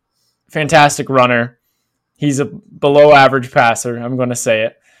electric. Fantastic runner. He's a below average passer. I'm going to say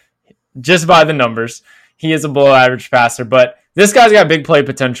it. Just by the numbers. He is a below average passer, but this guy's got big play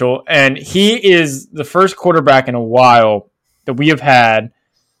potential, and he is the first quarterback in a while that we have had.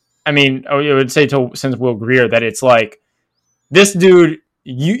 I mean, I would say since Will Grier that it's like this dude.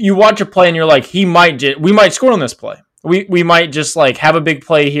 You watch a play and you're like, we might score on this play. we might just like have a big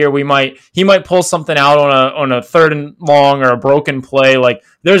play here. He might pull something out on a third and long or a broken play. Like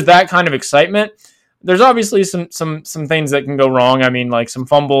there's that kind of excitement. There's obviously some things that can go wrong. I mean, like some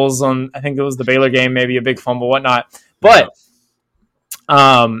fumbles on, I think it was the Baylor game, maybe a big fumble, whatnot. But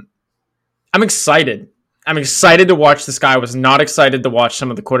I'm excited. I'm excited to watch this guy. I was not excited to watch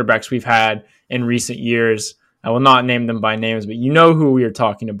some of the quarterbacks we've had in recent years. I will not name them by names, but you know who we are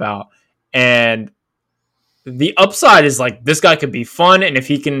talking about. And the upside is like this guy could be fun, and if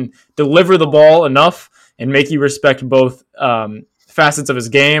he can deliver the ball enough and make you respect both facets of his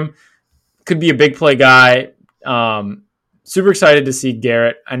game, could be a big play guy. Super excited to see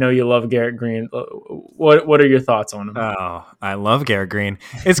Garrett. I know you love Garrett Green. What are your thoughts on him? Oh, I love Garrett Green.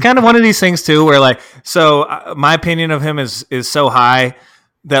 It's kind of one of these things too, where like, so my opinion of him is so high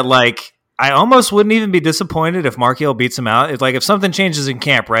that like I almost wouldn't even be disappointed if Markiel beats him out. It's like if something changes in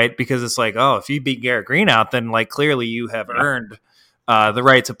camp, right? Because it's like, oh, if you beat Garrett Green out, then like clearly you have earned the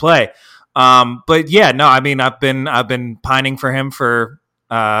right to play. But yeah, no, I mean I've been pining for him for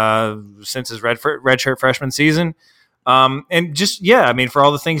since his redshirt freshman season. And just, yeah, I mean, for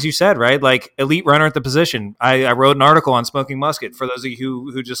all the things you said, right? Like elite runner at the position. I wrote an article on Smoking Musket for those of you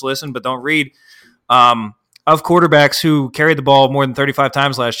who just listen but don't read. Of quarterbacks who carried the ball more than 35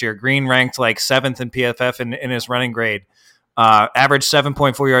 times last year, Green ranked like 7th in PFF in his running grade. Averaged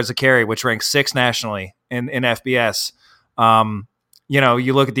 7.4 yards a carry, which ranks 6th nationally in FBS. You know,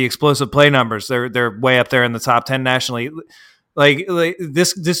 you look at the explosive play numbers; they're way up there in the top 10 nationally. Like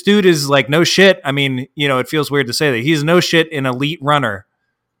this dude is like no shit. I mean, you know, it feels weird to say that he's no shit an elite runner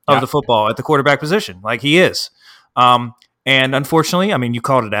of the football at the quarterback position. Like he is. And unfortunately, I mean, you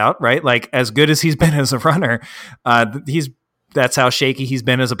called it out, right? Like as good as he's been as a runner, that's how shaky he's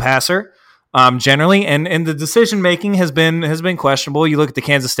been as a passer. Generally, and the decision making has been questionable. You look at the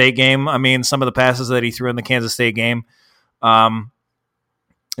Kansas State game. I mean, some of the passes that he threw in the Kansas State game,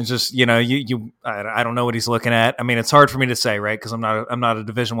 it's just, you know, I don't know what he's looking at. I mean, it's hard for me to say, right? Because I'm not a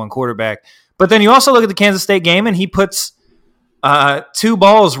Division I quarterback. But then you also look at the Kansas State game, and he puts 2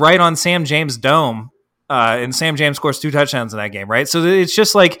 balls right on Sam James' dome, and Sam James scores 2 touchdowns in that game, right? So it's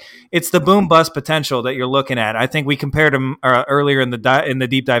just like it's the boom bust potential that you're looking at. I think we compared him earlier in the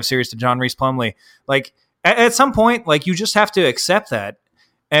deep dive series to John Reese Plumlee. Like at some point, like you just have to accept that.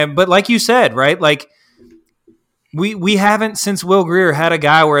 But like you said, right? Like. We haven't since Will Grier had a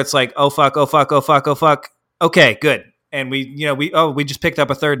guy where it's like, oh fuck. Okay, good. And we just picked up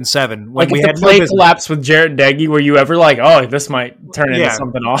a 3rd and 7 when like we if had the play collapse with Jarrett Deggy. Were you ever like, oh, this might turn into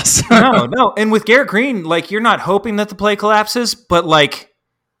something awesome? No. And with Garrett Green, like you're not hoping that the play collapses, but like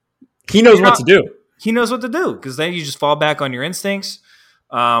he knows what to do. He knows what to do because then you just fall back on your instincts.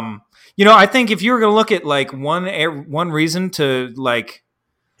 You know, I think if you were going to look at like one reason to like,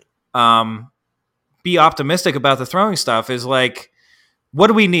 be optimistic about the throwing stuff is like, what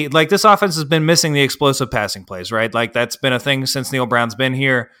do we need? Like this offense has been missing the explosive passing plays, right? Like that's been a thing since Neil Brown's been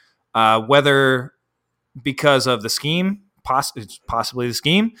here, whether because of the scheme, possibly the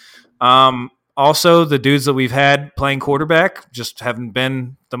scheme. Also the dudes that we've had playing quarterback just haven't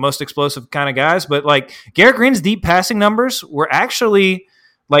been the most explosive kind of guys, but like Garrett Green's deep passing numbers were actually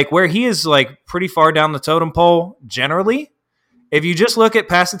like where he is like pretty far down the totem pole generally. If you just look at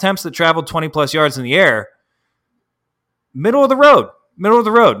pass attempts that traveled 20-plus yards in the air, middle of the road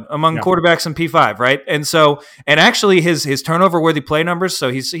among quarterbacks in P5, right? And so, and actually his turnover-worthy play numbers,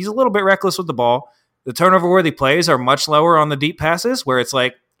 so he's a little bit reckless with the ball. The turnover-worthy plays are much lower on the deep passes, where it's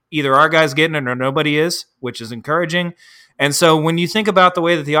like either our guy's getting it or nobody is, which is encouraging. And so when you think about the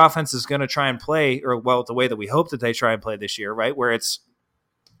way that the offense is going to try and play, or well, the way that we hope that they try and play this year, right, where it's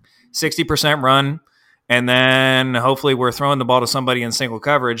 60% run, and then hopefully we're throwing the ball to somebody in single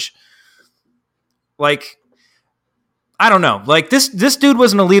coverage. Like, I don't know. Like this dude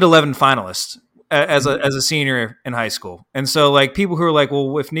was an Elite 11 finalist as a senior in high school. And so like people who are like,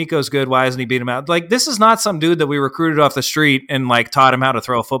 well, if Nico's good, why hasn't he beat him out? Like this is not some dude that we recruited off the street and like taught him how to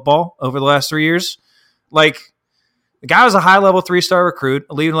throw a football over the last 3 years. Like the guy was a high level 3-star recruit,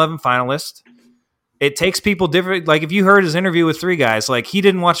 Elite 11 finalist. It takes people different. Like if you heard his interview with 3 guys, like he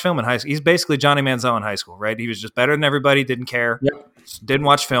didn't watch film in high school. He's basically Johnny Manziel in high school, right? He was just better than everybody. Didn't care. Yep. Didn't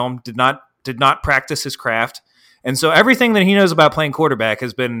watch film. Did not practice his craft. And so everything that he knows about playing quarterback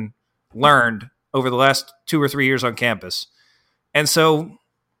has been learned over the last 2 or 3 years on campus. And so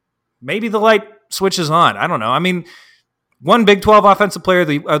maybe the light switches on. I don't know. I mean, one Big 12 offensive player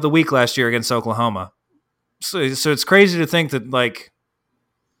of the week last year against Oklahoma. So it's crazy to think that like.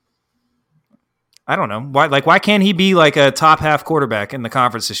 I don't know. Why can't he be like a top half quarterback in the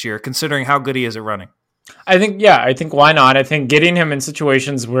conference this year, considering how good he is at running? I think why not? I think getting him in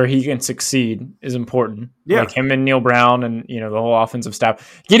situations where he can succeed is important. Yeah. Like him and Neil Brown and, the whole offensive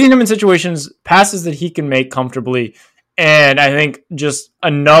staff. Getting him in situations, passes that he can make comfortably. And I think just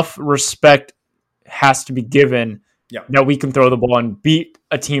enough respect has to be given that we can throw the ball and beat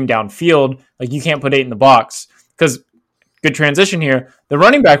a team downfield. Like you can't put 8 in the box. Because, good transition here, the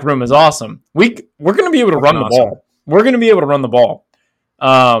running back room is awesome. We're going to be able to run the ball. We're going to be able to run the ball.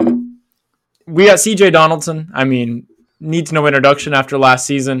 We got CJ Donaldson. I mean, needs no introduction after last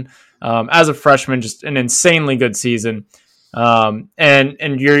season. As a freshman, just an insanely good season.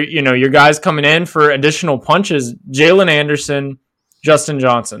 And your guys coming in for additional punches, Jalen Anderson, Justin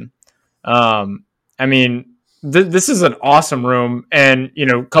Johnson. I mean, this is an awesome room, and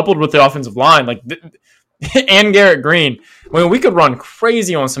coupled with the offensive line, like and Garrett Green. I mean, we could run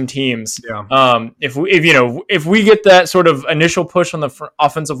crazy on some teams. Yeah. If we get that sort of initial push on the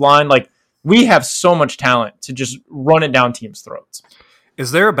offensive line, like we have so much talent to just run it down teams' throats.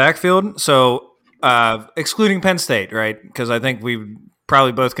 Is there a backfield? So excluding Penn State, right? Because I think we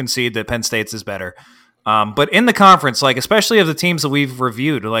probably both concede that Penn State's is better. But in the conference, like especially of the teams that we've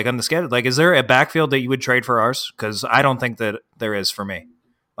reviewed, like on the schedule, like is there a backfield that you would trade for ours? Because I don't think that there is for me.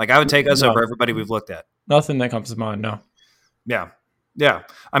 Like I would take us over everybody we've looked at. Nothing that comes to mind, no. Yeah.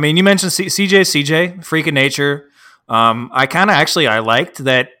 I mean, you mentioned CJ, freak of nature. I liked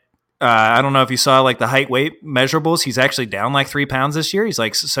that. I don't know if you saw like the height weight measurables. He's actually down like 3 pounds this year. He's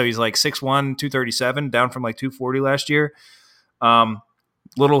like 6'1", 237, down from like 240 last year.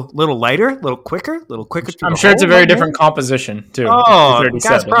 Little lighter, little quicker. I'm sure it's a very different composition too. Oh, the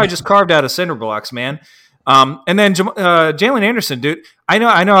guy's probably just carved out of cinder blocks, man. And then Jalen Anderson, dude.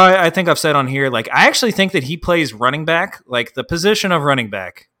 I think I've said on here, like I actually think that he plays running back, like the position of running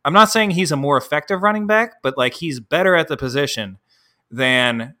back. I'm not saying he's a more effective running back, but like he's better at the position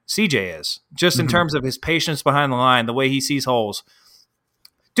than CJ is, just in terms of his patience behind the line, the way he sees holes.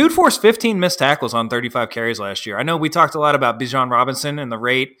 Dude forced 15 missed tackles on 35 carries last year. I know we talked a lot about Bijan Robinson and the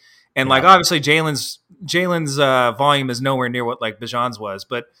rate, and like obviously Jalen's volume is nowhere near what like Bijan's was,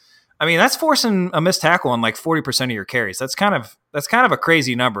 but I mean that's forcing a missed tackle on like 40% of your carries. That's kind of a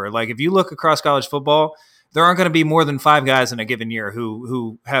crazy number. Like if you look across college football, there aren't going to be more than 5 guys in a given year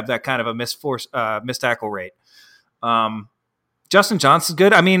who have that kind of a missed tackle rate. Justin Johnson's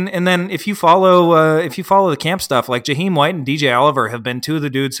good. I mean, and then if you follow the camp stuff, like Jaheim White and DJ Oliver have been 2 of the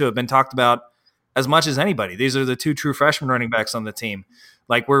dudes who have been talked about as much as anybody. These are the 2 true freshman running backs on the team.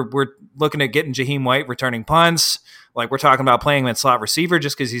 Like we're looking at getting Jaheim White returning punts. Like we're talking about playing him at slot receiver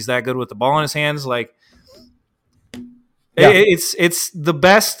just because he's that good with the ball in his hands. Like it's the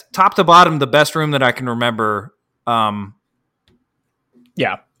best, top to bottom, the best room that I can remember.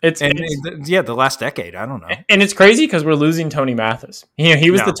 The last decade. I don't know. And it's crazy because we're losing Tony Mathis.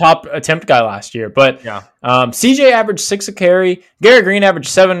 He was the top attempt guy last year. But CJ averaged 6 a carry. Garrett Green averaged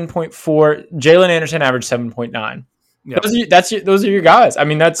 7.4. Jalen Anderson averaged 7.9. Yep. Those are your guys. I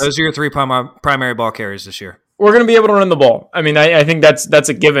mean, those are your 3 primary ball carries this year. We're going to be able to run the ball. I mean, I think that's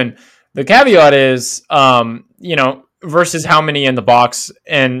a given. The caveat is, versus how many in the box.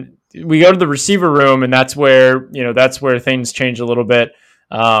 And we go to the receiver room, and that's where things change a little bit.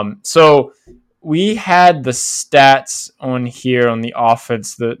 So we had the stats on here on the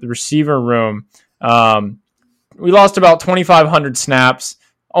offense, the receiver room. We lost about 2,500 snaps,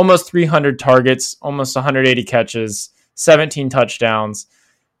 almost 300 targets, almost 180 catches, 17 touchdowns.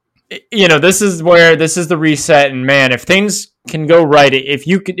 This is the reset. And man, if things can go right, if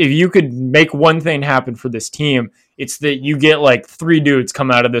you could make one thing happen for this team, it's that you get like 3 dudes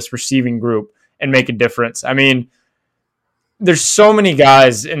come out of this receiving group and make a difference. I mean, there's so many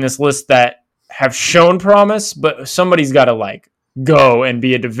guys in this list that have shown promise, but somebody's got to like go and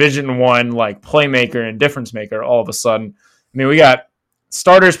be a Division I like playmaker and difference maker all of a sudden. I mean, we got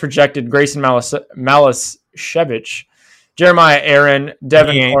starters projected: Grayson Malashevich, Jeremiah Aaron,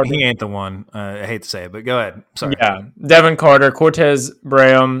 Devin Carter. He ain't the one. I hate to say it, but go ahead. Sorry. Yeah, Devin Carter, Cortez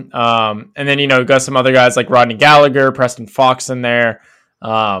Braham, and then got some other guys like Rodney Gallagher, Preston Fox in there.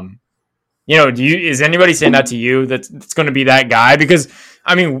 Is anybody saying that to you that's going to be that guy? Because,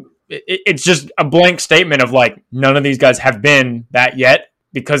 I mean, it's just a blank statement of like, none of these guys have been that yet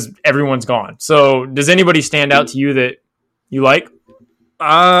because everyone's gone. So does anybody stand out to you that you like?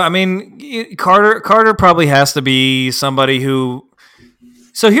 I mean, Carter probably has to be somebody who.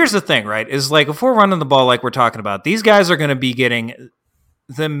 So here's the thing, right? Is like if we're running the ball like we're talking about, these guys are going to be getting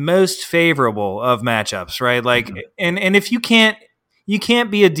the most favorable of matchups, right? Like, and if you can't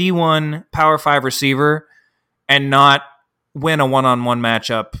be a D1 Power 5 receiver and not win a one-on-one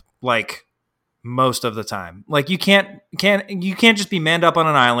matchup like most of the time. Like you can't just be manned up on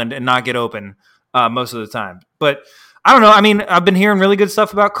an island and not get open most of the time. But I don't know. I mean, I've been hearing really good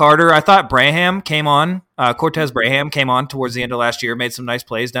stuff about Carter. I thought Braham came on. Cortez Braham came on towards the end of last year, made some nice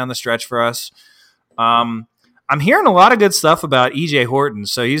plays down the stretch for us. I'm hearing a lot of good stuff about EJ Horton.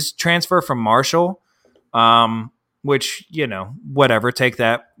 So he's transfer from Marshall, which, whatever. Take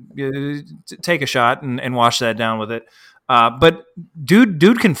that. Take a shot and wash that down with it. But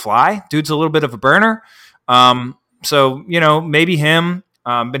dude can fly. Dude's a little bit of a burner. So, maybe him.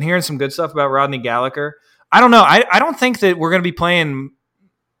 Been hearing some good stuff about Rodney Gallagher. I don't know. I don't think that we're going to be playing,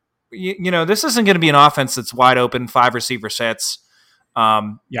 this isn't going to be an offense that's wide open, 5 receiver sets.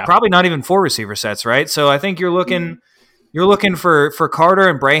 Probably not even 4 receiver sets, right? So I think you're looking for Carter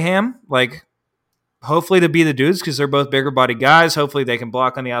and Braham, like hopefully to be the dudes because they're both bigger body guys. Hopefully they can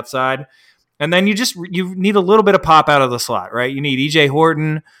block on the outside. And then you need a little bit of pop out of the slot, right? You need EJ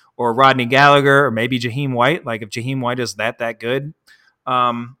Horton or Rodney Gallagher or maybe Jaheim White. Like if Jaheim White is that good.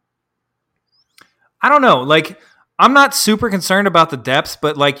 I don't know. Like, I'm not super concerned about the depth,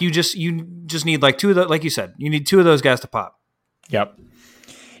 but like you just need like 2 of the, like you said, you need 2 of those guys to pop. Yep.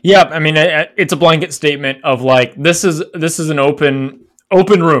 I mean, it's a blanket statement of like this is an open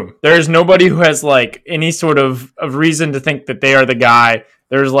room. There's nobody who has like any sort of reason to think that they are the guy.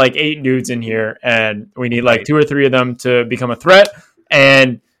 There's like 8 dudes in here, and we need like 2 or 3 of them to become a threat.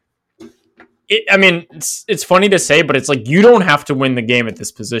 And it's funny to say, but it's like you don't have to win the game at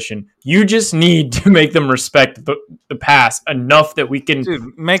this position. You just need to make them respect the pass enough that we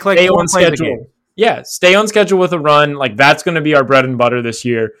can make like stay on schedule. Yeah, stay on schedule with a run. Like that's going to be our bread and butter this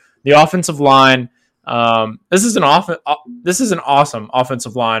year. The offensive line. This is an awesome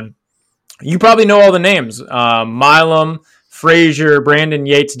offensive line. You probably know all the names: Milam, Frazier, Brandon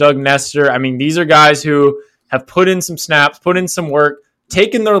Yates, Doug Nestor. I mean, these are guys who have put in some snaps, put in some work,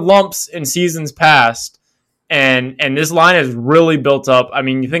 taken their lumps in seasons past, and this line has really built up. I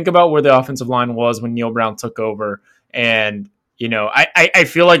mean, you think about where the offensive line was when Neil Brown took over, and I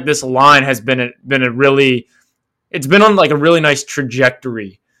feel like this line has been on like a really nice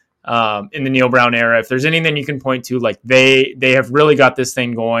trajectory in the Neil Brown era. If there's anything you can point to, like they have really got this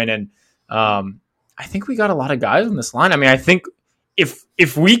thing going, and I think we got a lot of guys on this line. I mean, I think if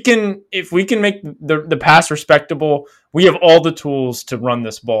we can make the pass respectable, we have all the tools to run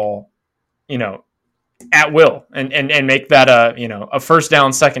this ball, at will and make that a first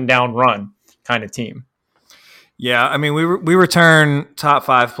down, second down run kind of team. Yeah, I mean, we return top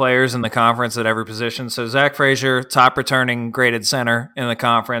 5 players in the conference at every position. So Zach Frazier, top returning graded center in the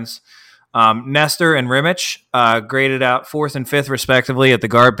conference. Nestor and Rimich graded out 4th and 5th respectively at the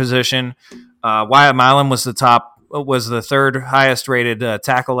guard position. Wyatt Milam was the 3rd highest rated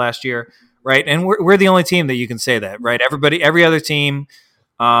tackle last year, right? And we're the only team that you can say that, right? Every other team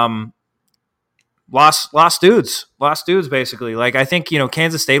lost dudes basically. Like I think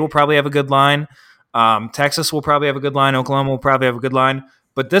Kansas State will probably have a good line. Texas will probably have a good line. Oklahoma will probably have a good line.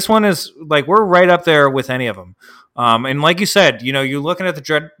 But this one is like we're right up there with any of them. And like you said, you're looking at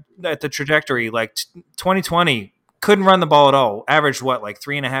the trajectory. Like 2020 couldn't run the ball at all. Averaged like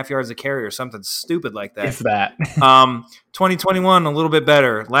 3.5 yards a carry or something stupid like that. If that. 2021 a little bit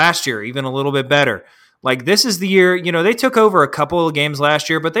better. Last year even a little bit better. Like this is the year. They took over a couple of games last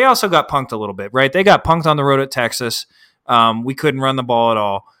year, but they also got punked a little bit, right? They got punked on the road at Texas. We couldn't run the ball at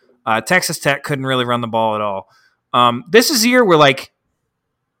all. Texas Tech couldn't really run the ball at all. This is the year where like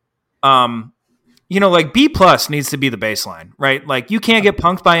B+ needs to be the baseline, right? Like you can't get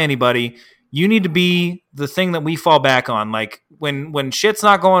punked by anybody. You need to be the thing that we fall back on. Like when shit's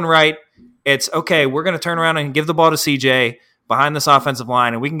not going right, it's okay. We're going to to turn and give the ball to CJ behind this offensive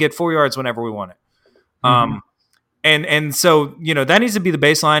line, and we can get 4 yards whenever we want it. Mm-hmm. And so that needs to be the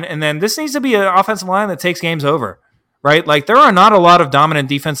baseline, and then this needs to be an offensive line that takes games over. Right? Like there are not a lot of dominant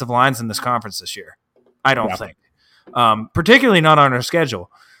defensive lines in this conference this year. I don't think. Particularly not on our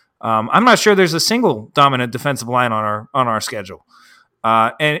schedule. I'm not sure there's a single dominant defensive line on our schedule.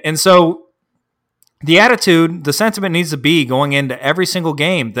 And so the attitude, the sentiment needs to be going into every single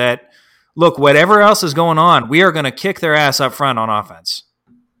game that, look, whatever else is going on, we are going to kick their ass up front on offense.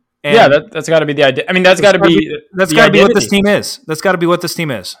 And that's got to be the idea. I mean, that's got to be what this team is. That's got to be what this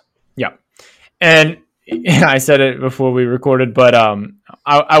team is. Yeah. And I said it before we recorded, but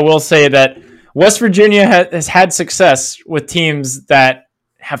I will say that West Virginia has had success with teams that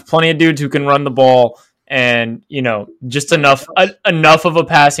have plenty of dudes who can run the ball and, just enough of a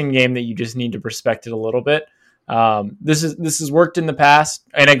passing game that you just need to respect it a little bit. This has worked in the past,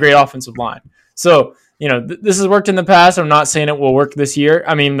 and a great offensive line. So, this has worked in the past. I'm not saying it will work this year.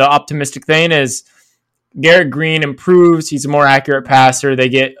 I mean, the optimistic thing is Garrett Green improves. He's a more accurate passer. They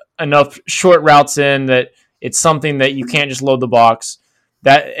get enough short routes in that it's something that you can't just load the box.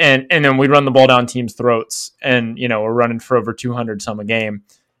 and then we run the ball down teams' throats, and we're running for over 200 some a game.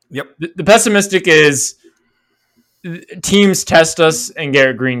 Yep. The pessimistic is teams test us, and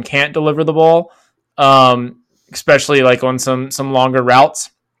Garrett Green can't deliver the ball, especially like on some longer routes.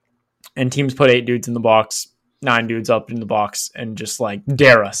 And teams put 8 dudes in the box, 9 dudes up in the box, and just like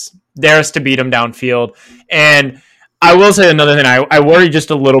dare us to beat them downfield. And I will say another thing, I worry just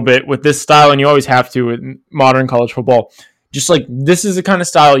a little bit with this style, and you always have to with modern college football. Just like this is the kind of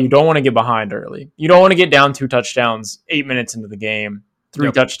style you don't want to get behind early. You don't want to get down 2 touchdowns 8 minutes into the game,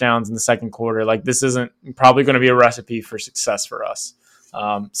 3 touchdowns in the second quarter. Like this isn't probably going to be a recipe for success for us.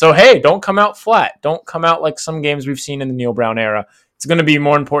 So hey, don't come out flat. Don't come out like some games we've seen in the Neil Brown era. It's going to be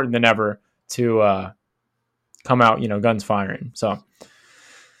more important than ever to come out, guns firing. So,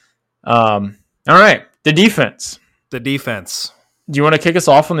 all right, the defense. The defense. Do you want to kick us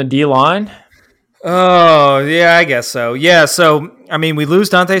off on the D line? Oh, yeah, I guess so. Yeah, so, I mean, we lose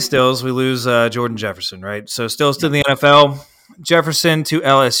Dante Stills. We lose Jordan Jefferson, right? So Stills to the NFL, Jefferson to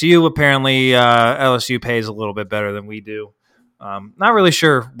LSU. Apparently, LSU pays a little bit better than we do. Not really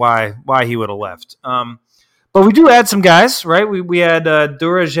sure why he would have left. But we do add some guys, right? We had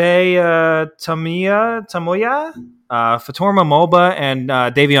Duraje Tamoya, Fatorma Moba, and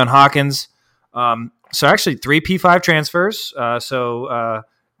Davion Hawkins. So actually 3 P5 transfers.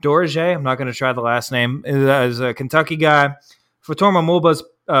 Duraje, I'm not going to try the last name, is a Kentucky guy. Fatorma Moba's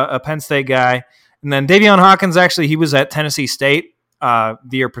a Penn State guy. And then Davion Hawkins, actually, he was at Tennessee State the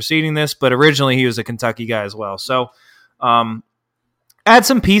year preceding this, but originally he was a Kentucky guy as well. So add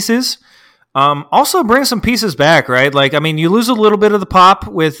some pieces. Also bring some pieces back, right? Like, I mean, you lose a little bit of the pop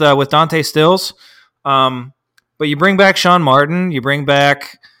with Dante Stills, but you bring back Sean Martin, you bring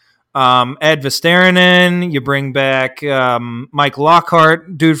back Ed Vistaranen, you bring back Mike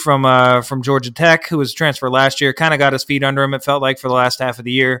Lockhart, dude from Georgia Tech, who was transferred last year, kind of got his feet under him, it felt like, for the last half of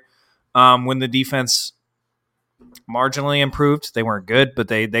the year when the defense marginally improved. They weren't good, but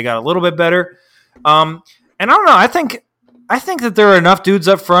they got a little bit better. And I don't know, I think that there are enough dudes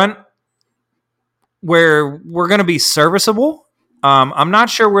up front where we're going to be serviceable. I'm not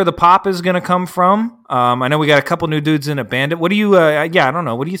sure where the pop is going to come from. I know we got a couple new dudes in at Bandit. What do you? I don't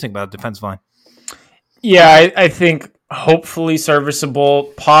know. What do you think about the defensive line? Yeah, I think hopefully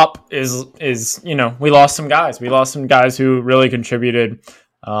serviceable. Pop is we lost some guys. We lost some guys who really contributed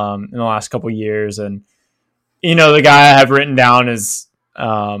in the last couple of years, and the guy I have written down is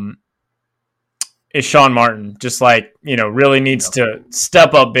Sean Martin. Just like really needs to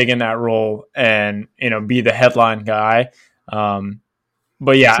step up big in that role and be the headline guy.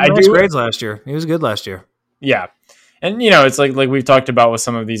 But yeah, I do grades last year. He was good last year. Yeah. And it's like we've talked about with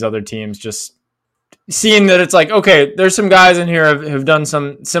some of these other teams, just seeing that it's like, okay, there's some guys in here who've done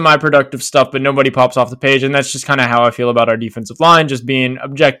some semi-productive stuff, but nobody pops off the page. And that's just kind of how I feel about our defensive line, just being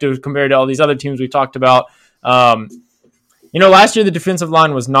objective compared to all these other teams we talked about. Last year the defensive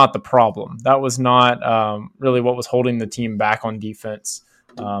line was not the problem. That was not really what was holding the team back on defense.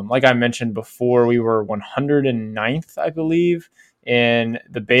 Like I mentioned before, we were 109th, I believe, in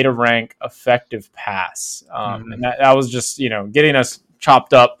the beta rank effective pass. And that was just, getting us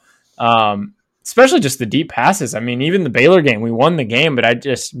chopped up, especially just the deep passes. I mean, even the Baylor game, we won the game, but I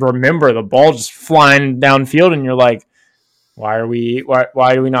just remember the ball just flying downfield, and you're like, why do we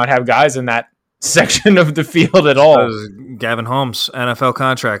not have guys in that section of the field at all? Gavin Holmes, NFL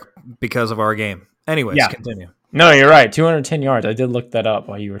contract because of our game. Anyways, continue. No, you're right. 210 yards. I did look that up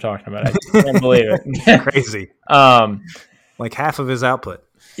while you were talking about it. I can't believe it. Crazy. Like half of his output.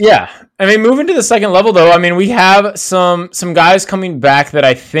 Yeah. I mean, moving to the second level, though, I mean, we have some guys coming back that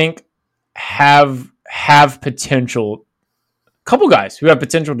I think have potential. A couple guys who have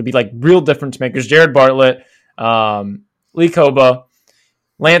potential to be like real difference makers. Jared Bartlett, Lee Koba,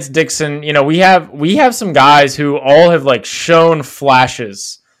 Lance Dixon. We have some guys who all have like shown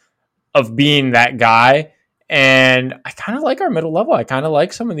flashes of being that guy. And I kind of like our middle level. I kind of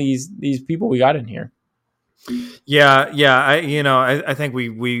like some of these people we got in here. Yeah. I think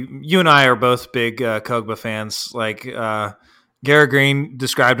you and I are both big Kogba fans. Like Garrett Green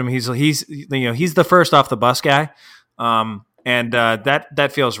described him. He's the first off the bus guy, and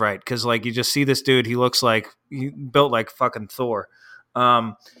that feels right because like you just see this dude. He looks like he built like fucking Thor.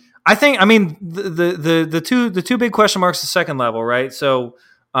 I think. I mean the two big question marks the second level, right? So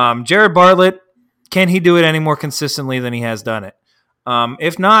Jared Bartlett. Can he do it any more consistently than he has done it?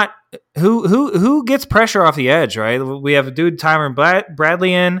 If not, who gets pressure off the edge, right? We have a dude, Tyron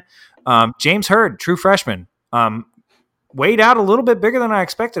Bradley in. James Hurd, true freshman. Weighed out a little bit bigger than I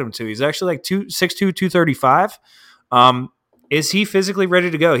expected him to. He's actually like 6'2", 235. is he physically ready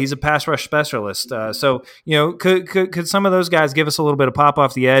to go? He's a pass rush specialist. So, could some of those guys give us a little bit of pop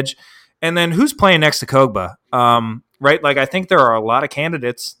off the edge? And then who's playing next to Kogba? Right? Like, I think there are a lot of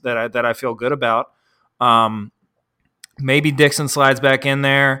candidates that I feel good about. Maybe Dixon slides back in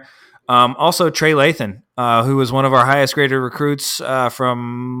there. Also, Trey Lathan, who was one of our highest graded recruits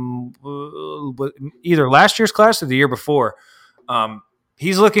from either last year's class or the year before.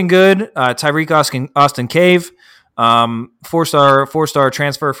 He's looking good. Tyreek Austin Cave, four-star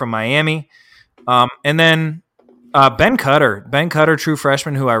transfer from Miami. And then Ben Cutter, true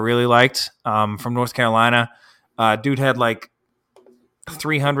freshman who I really liked from North Carolina. Dude had like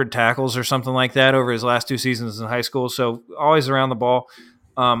 300 tackles or something like that over his last 2 seasons in high school. So always around the ball.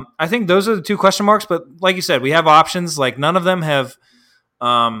 I think those are the 2 question marks, but like you said, we have options. Like, none of them have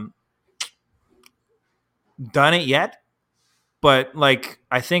done it yet. But like,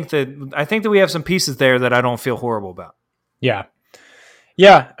 I think that we have some pieces there that I don't feel horrible about. Yeah.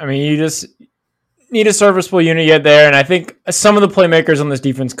 I mean, you just need a serviceable unit yet there, and I think some of the playmakers on this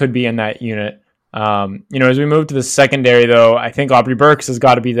defense could be in that unit. As we move to the secondary, though, I think Aubrey Burks has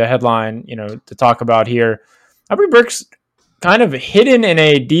got to be the headline, to talk about here. Aubrey Burks kind of hidden in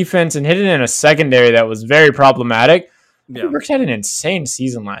a defense and hidden in a secondary that was very problematic. Yeah. Aubrey Burks had an insane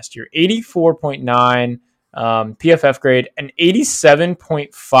season last year, 84.9 PFF grade, and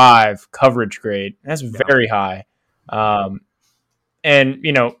 87.5 coverage grade. That's very high. And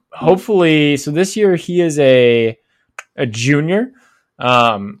hopefully, so this year he is a junior.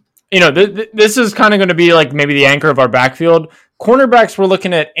 This is kind of going to be like maybe the anchor of our backfield. Cornerbacks, we're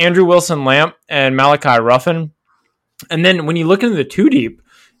looking at Andrew Wilson-Lamp and Malachi Ruffin. And then when you look into the 2 deep,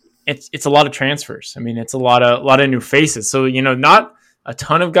 it's a lot of transfers. I mean, it's a lot of new faces. So, not a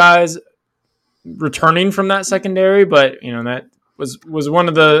ton of guys returning from that secondary, but that was one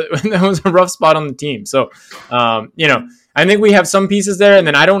of that was a rough spot on the team. So, I think we have some pieces there, and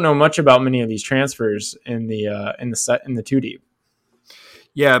then I don't know much about many of these transfers in the 2 deep.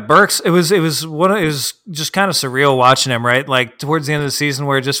 Yeah, Burks. It was just kind of surreal watching him, right? Like towards the end of the season,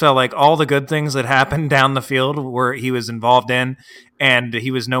 where it just felt like all the good things that happened down the field where he was involved in, and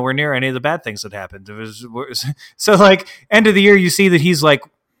he was nowhere near any of the bad things that happened. It was so like end of the year, you see that he's like,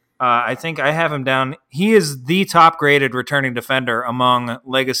 I think I have him down. He is the top graded returning defender among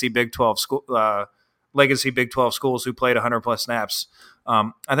legacy Big 12 schools who played 100+ snaps.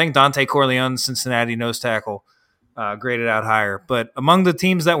 I think Dante Corleone, Cincinnati nose tackle, graded out higher. But among the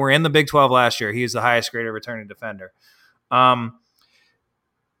teams that were in the Big 12 last year, he is the highest graded returning defender. But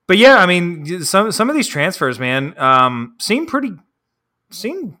yeah, I mean, some of these transfers, man, seem pretty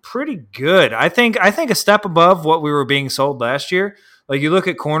good. I think a step above what we were being sold last year. Like, you look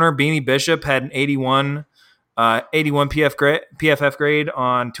at corner, Beanie Bishop had an 81 PFF grade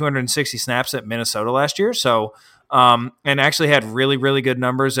on 260 snaps at Minnesota last year. So, and actually had really, really good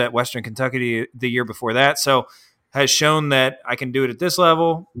numbers at Western Kentucky the year before that. So, has shown that I can do it at this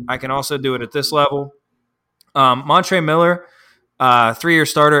level. I can also do it at this level. Montre Miller, 3-year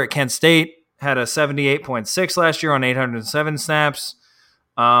starter at Kent State, had a 78.6 last year on 807 snaps.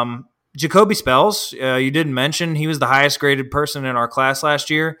 Jacoby Spells, you didn't mention, he was the highest graded person in our class last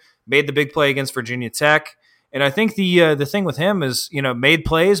year, made the big play against Virginia Tech. And I think the thing with him is, made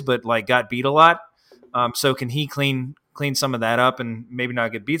plays, but like got beat a lot. So can he clean some of that up and maybe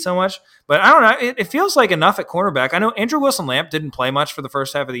not get beat so much? But I don't know. It feels like enough at cornerback. I know Andrew Wilson-Lamp didn't play much for the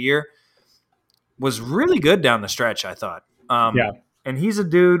first half of the year. Was really good down the stretch, I thought. Yeah. And he's a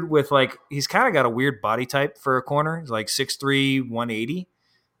dude with he's kind of got a weird body type for a corner. He's like 6'3", 180.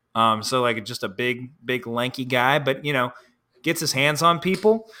 So like just a big, lanky guy, but gets his hands on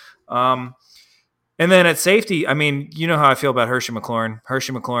people. And then at safety, I mean, you know how I feel about Hershey McLaurin.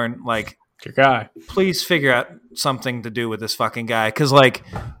 Hershey McLaurin, your guy. Please figure out something to do with this fucking guy. Because,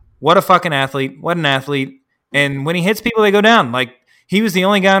 what a fucking athlete. What an athlete. And when he hits people, they go down. He was the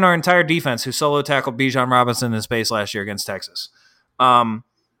only guy in our entire defense who solo tackled Bijan Robinson in space last year against Texas.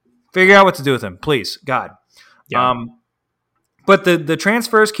 Figure out what to do with him, please. God. Yeah. But the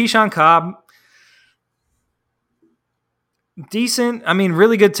transfers, Keyshawn Cobb, decent. I mean,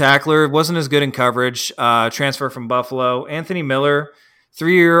 really good tackler. Wasn't as good in coverage. Transfer from Buffalo. Anthony Miller,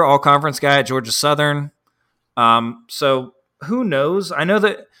 3-year all-conference guy at Georgia Southern. So who knows? I know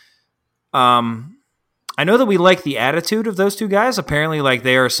that we like the attitude of those 2 guys. Apparently,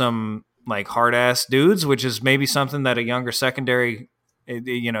 they are some hard-ass dudes, which is maybe something that a younger secondary,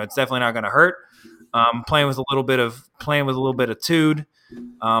 it's definitely not going to hurt. Playing with a little bit of tude.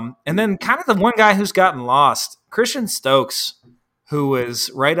 And then kind of the one guy who's gotten lost, Christian Stokes, who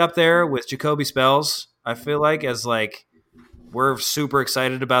was right up there with Jacoby Spells, I feel like, as we're super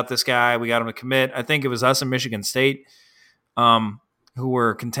excited about this guy. We got him to commit. I think it was us in Michigan State. who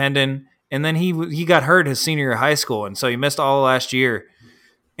were contending. And then he got hurt his senior year of high school, and so he missed all of last year.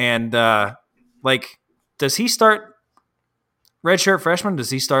 And does he start redshirt freshman? Does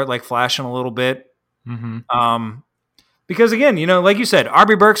he start like flashing a little bit? Mm-hmm. Because again, like you said,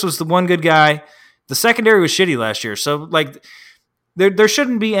 Arby Burks was the one good guy. The secondary was shitty last year, so like there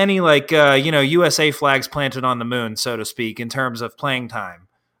shouldn't be any like USA flags planted on the moon, so to speak, in terms of playing time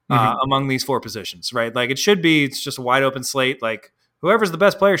among these four positions, right? Like it's just a wide open slate. Like whoever's the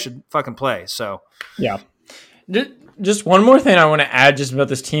best player should fucking play. So yeah. Just one more thing I want to add just about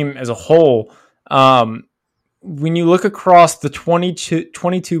this team as a whole. When you look across the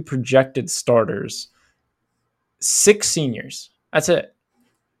 22 projected starters, 6 seniors. That's it.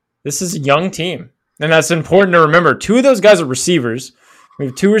 This is a young team. And that's important to remember. 2 of those guys are receivers. We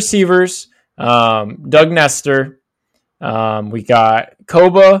have 2 receivers. Doug Nestor. We got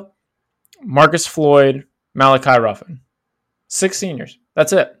Koba, Marcus Floyd, Malachi Ruffin. 6 seniors.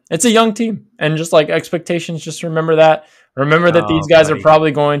 That's it. It's a young team. And just like expectations, just remember that. Remember that these guys are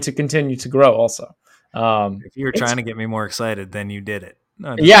probably going to continue to grow also. If you were trying to get me more excited, then you did it.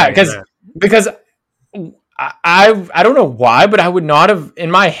 Yeah, because I don't know why, but I would not have,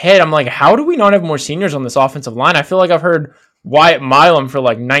 in my head, I'm like, how do we not have more seniors on this offensive line? I feel like I've heard Wyatt Milam for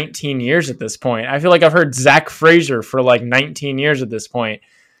like 19 years at this point. I feel like I've heard Zach Frazier for like 19 years at this point.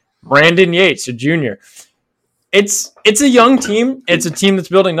 Brandon Yates, a junior. It's a young team. It's a team that's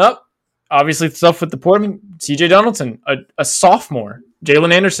building up. Obviously, stuff with the Portman, CJ Donaldson, a sophomore.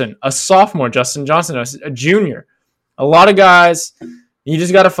 Jalen Anderson, a sophomore. Justin Johnson, a junior. A lot of guys. You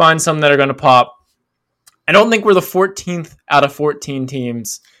just got to find some that are going to pop. I don't think we're the 14th out of 14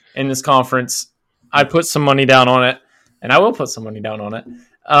 teams in this conference. I'd put some money down on it, and I will put some money down on it.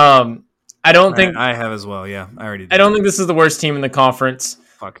 I don't think I have as well. Yeah, I already did. I don't think this is the worst team in the conference.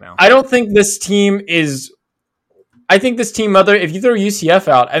 Fuck no. I don't think this team is. I think this team, if you throw UCF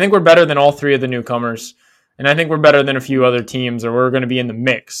out, I think we're better than all 3 of the newcomers. And I think we're better than a few other teams, or we're going to be in the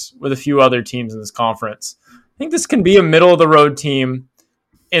mix with a few other teams in this conference. I think this can be a middle-of-the-road team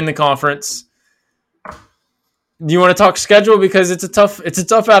in the conference. Do you want to talk schedule? Because it's a tough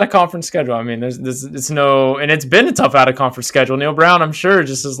out-of-conference schedule. I mean, and it's been a tough out-of-conference schedule. Neil Brown, I'm sure,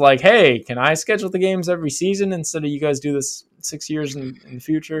 just is like, hey, can I schedule the games every season instead of you guys do this 6 years in the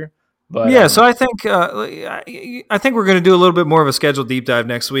future? But, yeah, so I think we're going to do a little bit more of a schedule deep dive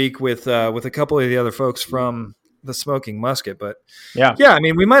next week with a couple of the other folks from the Smoking Musket. But yeah, I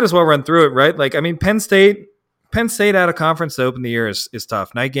mean, we might as well run through it, right? Like, I mean, Penn State out of conference to open the year is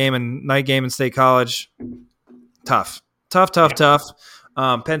tough. Night game in State College, tough.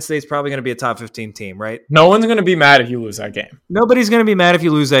 Penn State's probably going to be a top 15 team, right? No one's going to be mad if you lose that game. Nobody's going to be mad if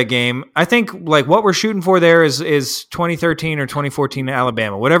you lose that game. I think like what we're shooting for there is 2013 or 2014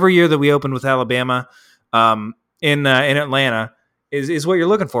 Alabama. Whatever year that we opened with Alabama in Atlanta is what you're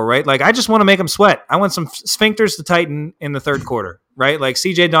looking for, right? Like I just want to make them sweat. I want some sphincters to tighten in the third quarter, right? Like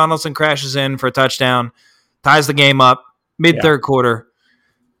CJ Donaldson crashes in for a touchdown, ties the game up, mid-third quarter,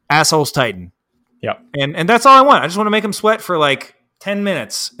 assholes tighten. Yeah. And that's all I want. I just want to make them sweat for like 10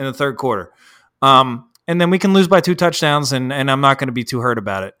 minutes in the third quarter. And then we can lose by 2 touchdowns, and I'm not going to be too hurt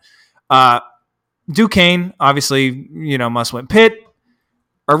about it. Duquesne, obviously, must win. Pitt,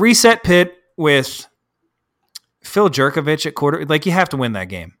 a reset Pitt with Phil Jerkovich at quarter. Like, you have to win that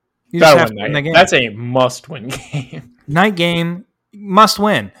game. You just have to win that game. That's a must-win game. Night game, must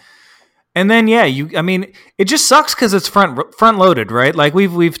win. And then, it just sucks because it's front loaded, right? Like,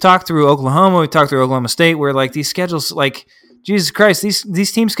 we've talked through Oklahoma, we've talked through Oklahoma State, where, like, these schedules, like, Jesus Christ,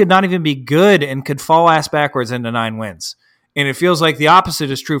 these teams could not even be good and could fall ass backwards into 9 wins. And it feels like the opposite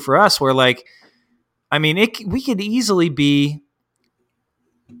is true for us, where like, I mean, we could easily be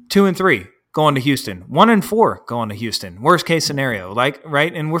 2-3 going to Houston, 1-4 going to Houston. Worst case scenario, like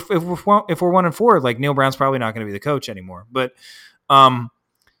right. And if we're 1-4, like Neil Brown's probably not going to be the coach anymore. But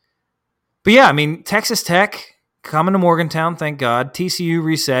yeah, I mean, Texas Tech coming to Morgantown, thank God. TCU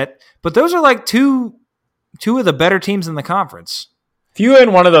reset, but those are like two of the better teams in the conference. If you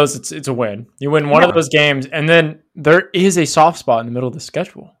win one of those, it's a win. You win one of those games, and then there is a soft spot in the middle of the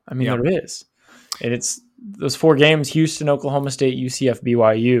schedule. I mean, there is. And it's those 4 games, Houston, Oklahoma State, UCF,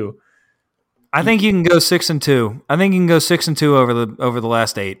 BYU. I think you can go 6-2. I think you can go 6-2 over the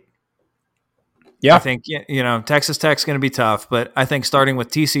last 8. Yeah. I think, Texas Tech's going to be tough, but I think starting with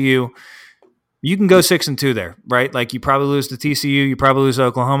TCU, you can go 6-2 there, right? Like, you probably lose to TCU, you probably lose to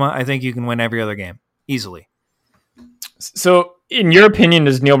Oklahoma. I think you can win every other game easily. So, in your opinion,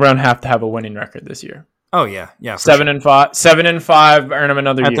 does Neil Brown have to have a winning record this year? Oh yeah, 7-5, 7-5, earn him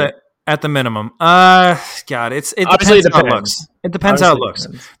another year. At the minimum. God, it depends how it looks. It depends how it looks,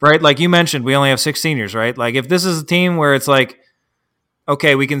 right? Like you mentioned, we only have 6 seniors, right? Like if this is a team where it's like,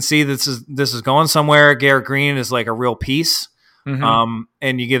 okay, we can see this is going somewhere. Garrett Green is like a real piece. Mm-hmm.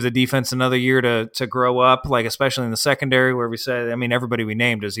 And you give the defense another year to grow up, like especially in the secondary where we said, I mean, everybody we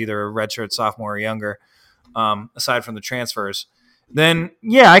named is either a redshirt sophomore or younger, aside from the transfers. Then,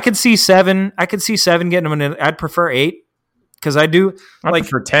 yeah, I could see 7. I could see 7 getting them in. I'd prefer 8. Because I do like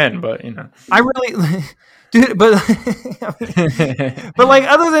for 10, but I really, dude. But but like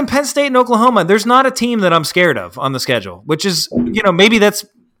other than Penn State and Oklahoma, there's not a team that I'm scared of on the schedule. Which is maybe that's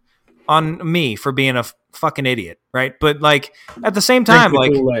on me for being a fucking idiot, right? But like at the same time,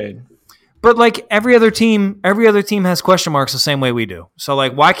 but like every other team has question marks the same way we do. So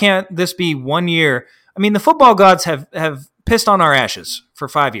like, why can't this be 1 year? I mean, the football gods have pissed on our ashes for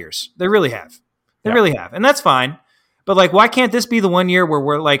 5 years. They really have. They really have, and that's fine. But like, why can't this be the 1 year where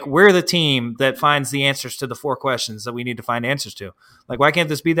we're the team that finds the answers to the 4 questions that we need to find answers to? Like, why can't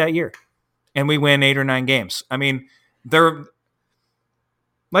this be that year? And we win 8 or 9 games. I mean, like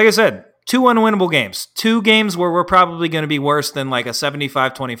I said, 2 unwinnable games, 2 games where we're probably going to be worse than like a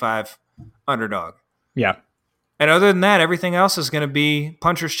 75-25 underdog. Yeah. And other than that, everything else is going to be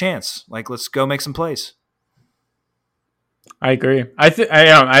puncher's chance. Like, let's go make some plays. I agree. I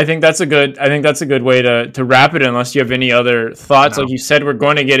think that's a good way to wrap it. Unless you have any other thoughts, Like you said, we're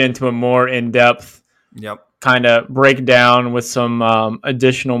going to get into a more in depth, kind of breakdown with some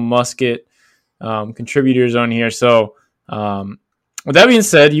additional Musket contributors on here. So, with that being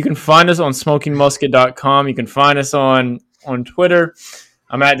said, you can find us on smokingmusket.com. You can find us on Twitter.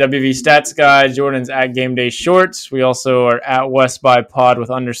 I'm at WV Stats Guy. Jordan's at Game Day Shorts. We also are at West by Pod with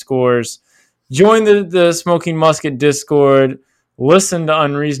underscores. Join the Smoking Musket Discord. Listen to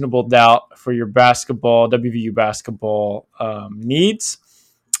Unreasonable Doubt for your WVU basketball needs.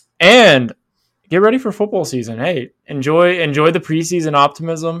 And get ready for football season. Hey, enjoy the preseason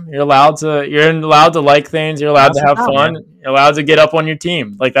optimism. You're allowed to like things. You're allowed to have fun. Man. You're allowed to get up on your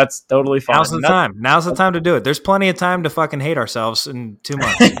team. Like, that's totally fine. Now's the time. Now's the time to do it. There's plenty of time to fucking hate ourselves in 2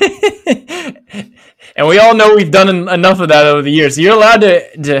 months. And we all know we've done enough of that over the years. So you're allowed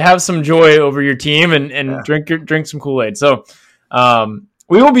to have some joy over your team and drink some Kool-Aid. So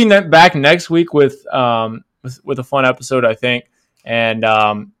we will be back next week with a fun episode, I think. And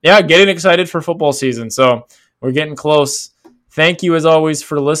getting excited for football season. So we're getting close. Thank you as always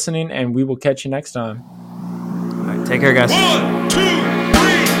for listening, and we will catch you next time. All right, take care, guys. 1, 2,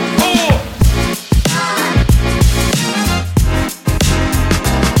 3, 4.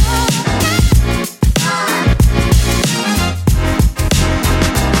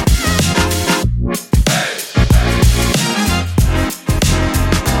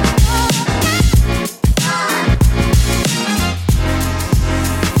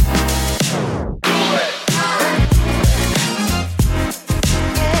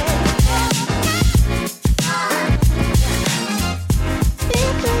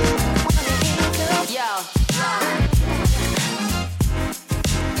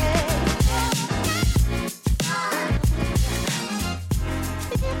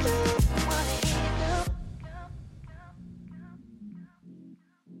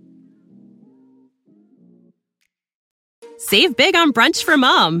 Save big on brunch for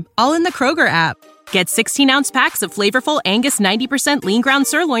mom, all in the Kroger app. Get 16-ounce packs of flavorful Angus 90% lean ground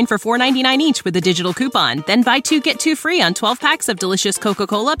sirloin for $4.99 each with a digital coupon. Then buy 2, get 2 free on 12 packs of delicious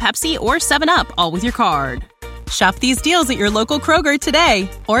Coca-Cola, Pepsi, or 7-Up, all with your card. Shop these deals at your local Kroger today,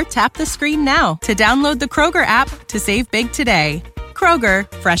 or tap the screen now to download the Kroger app to save big today.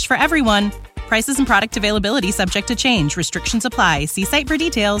 Kroger, fresh for everyone. Prices and product availability subject to change. Restrictions apply. See site for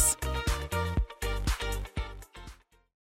details.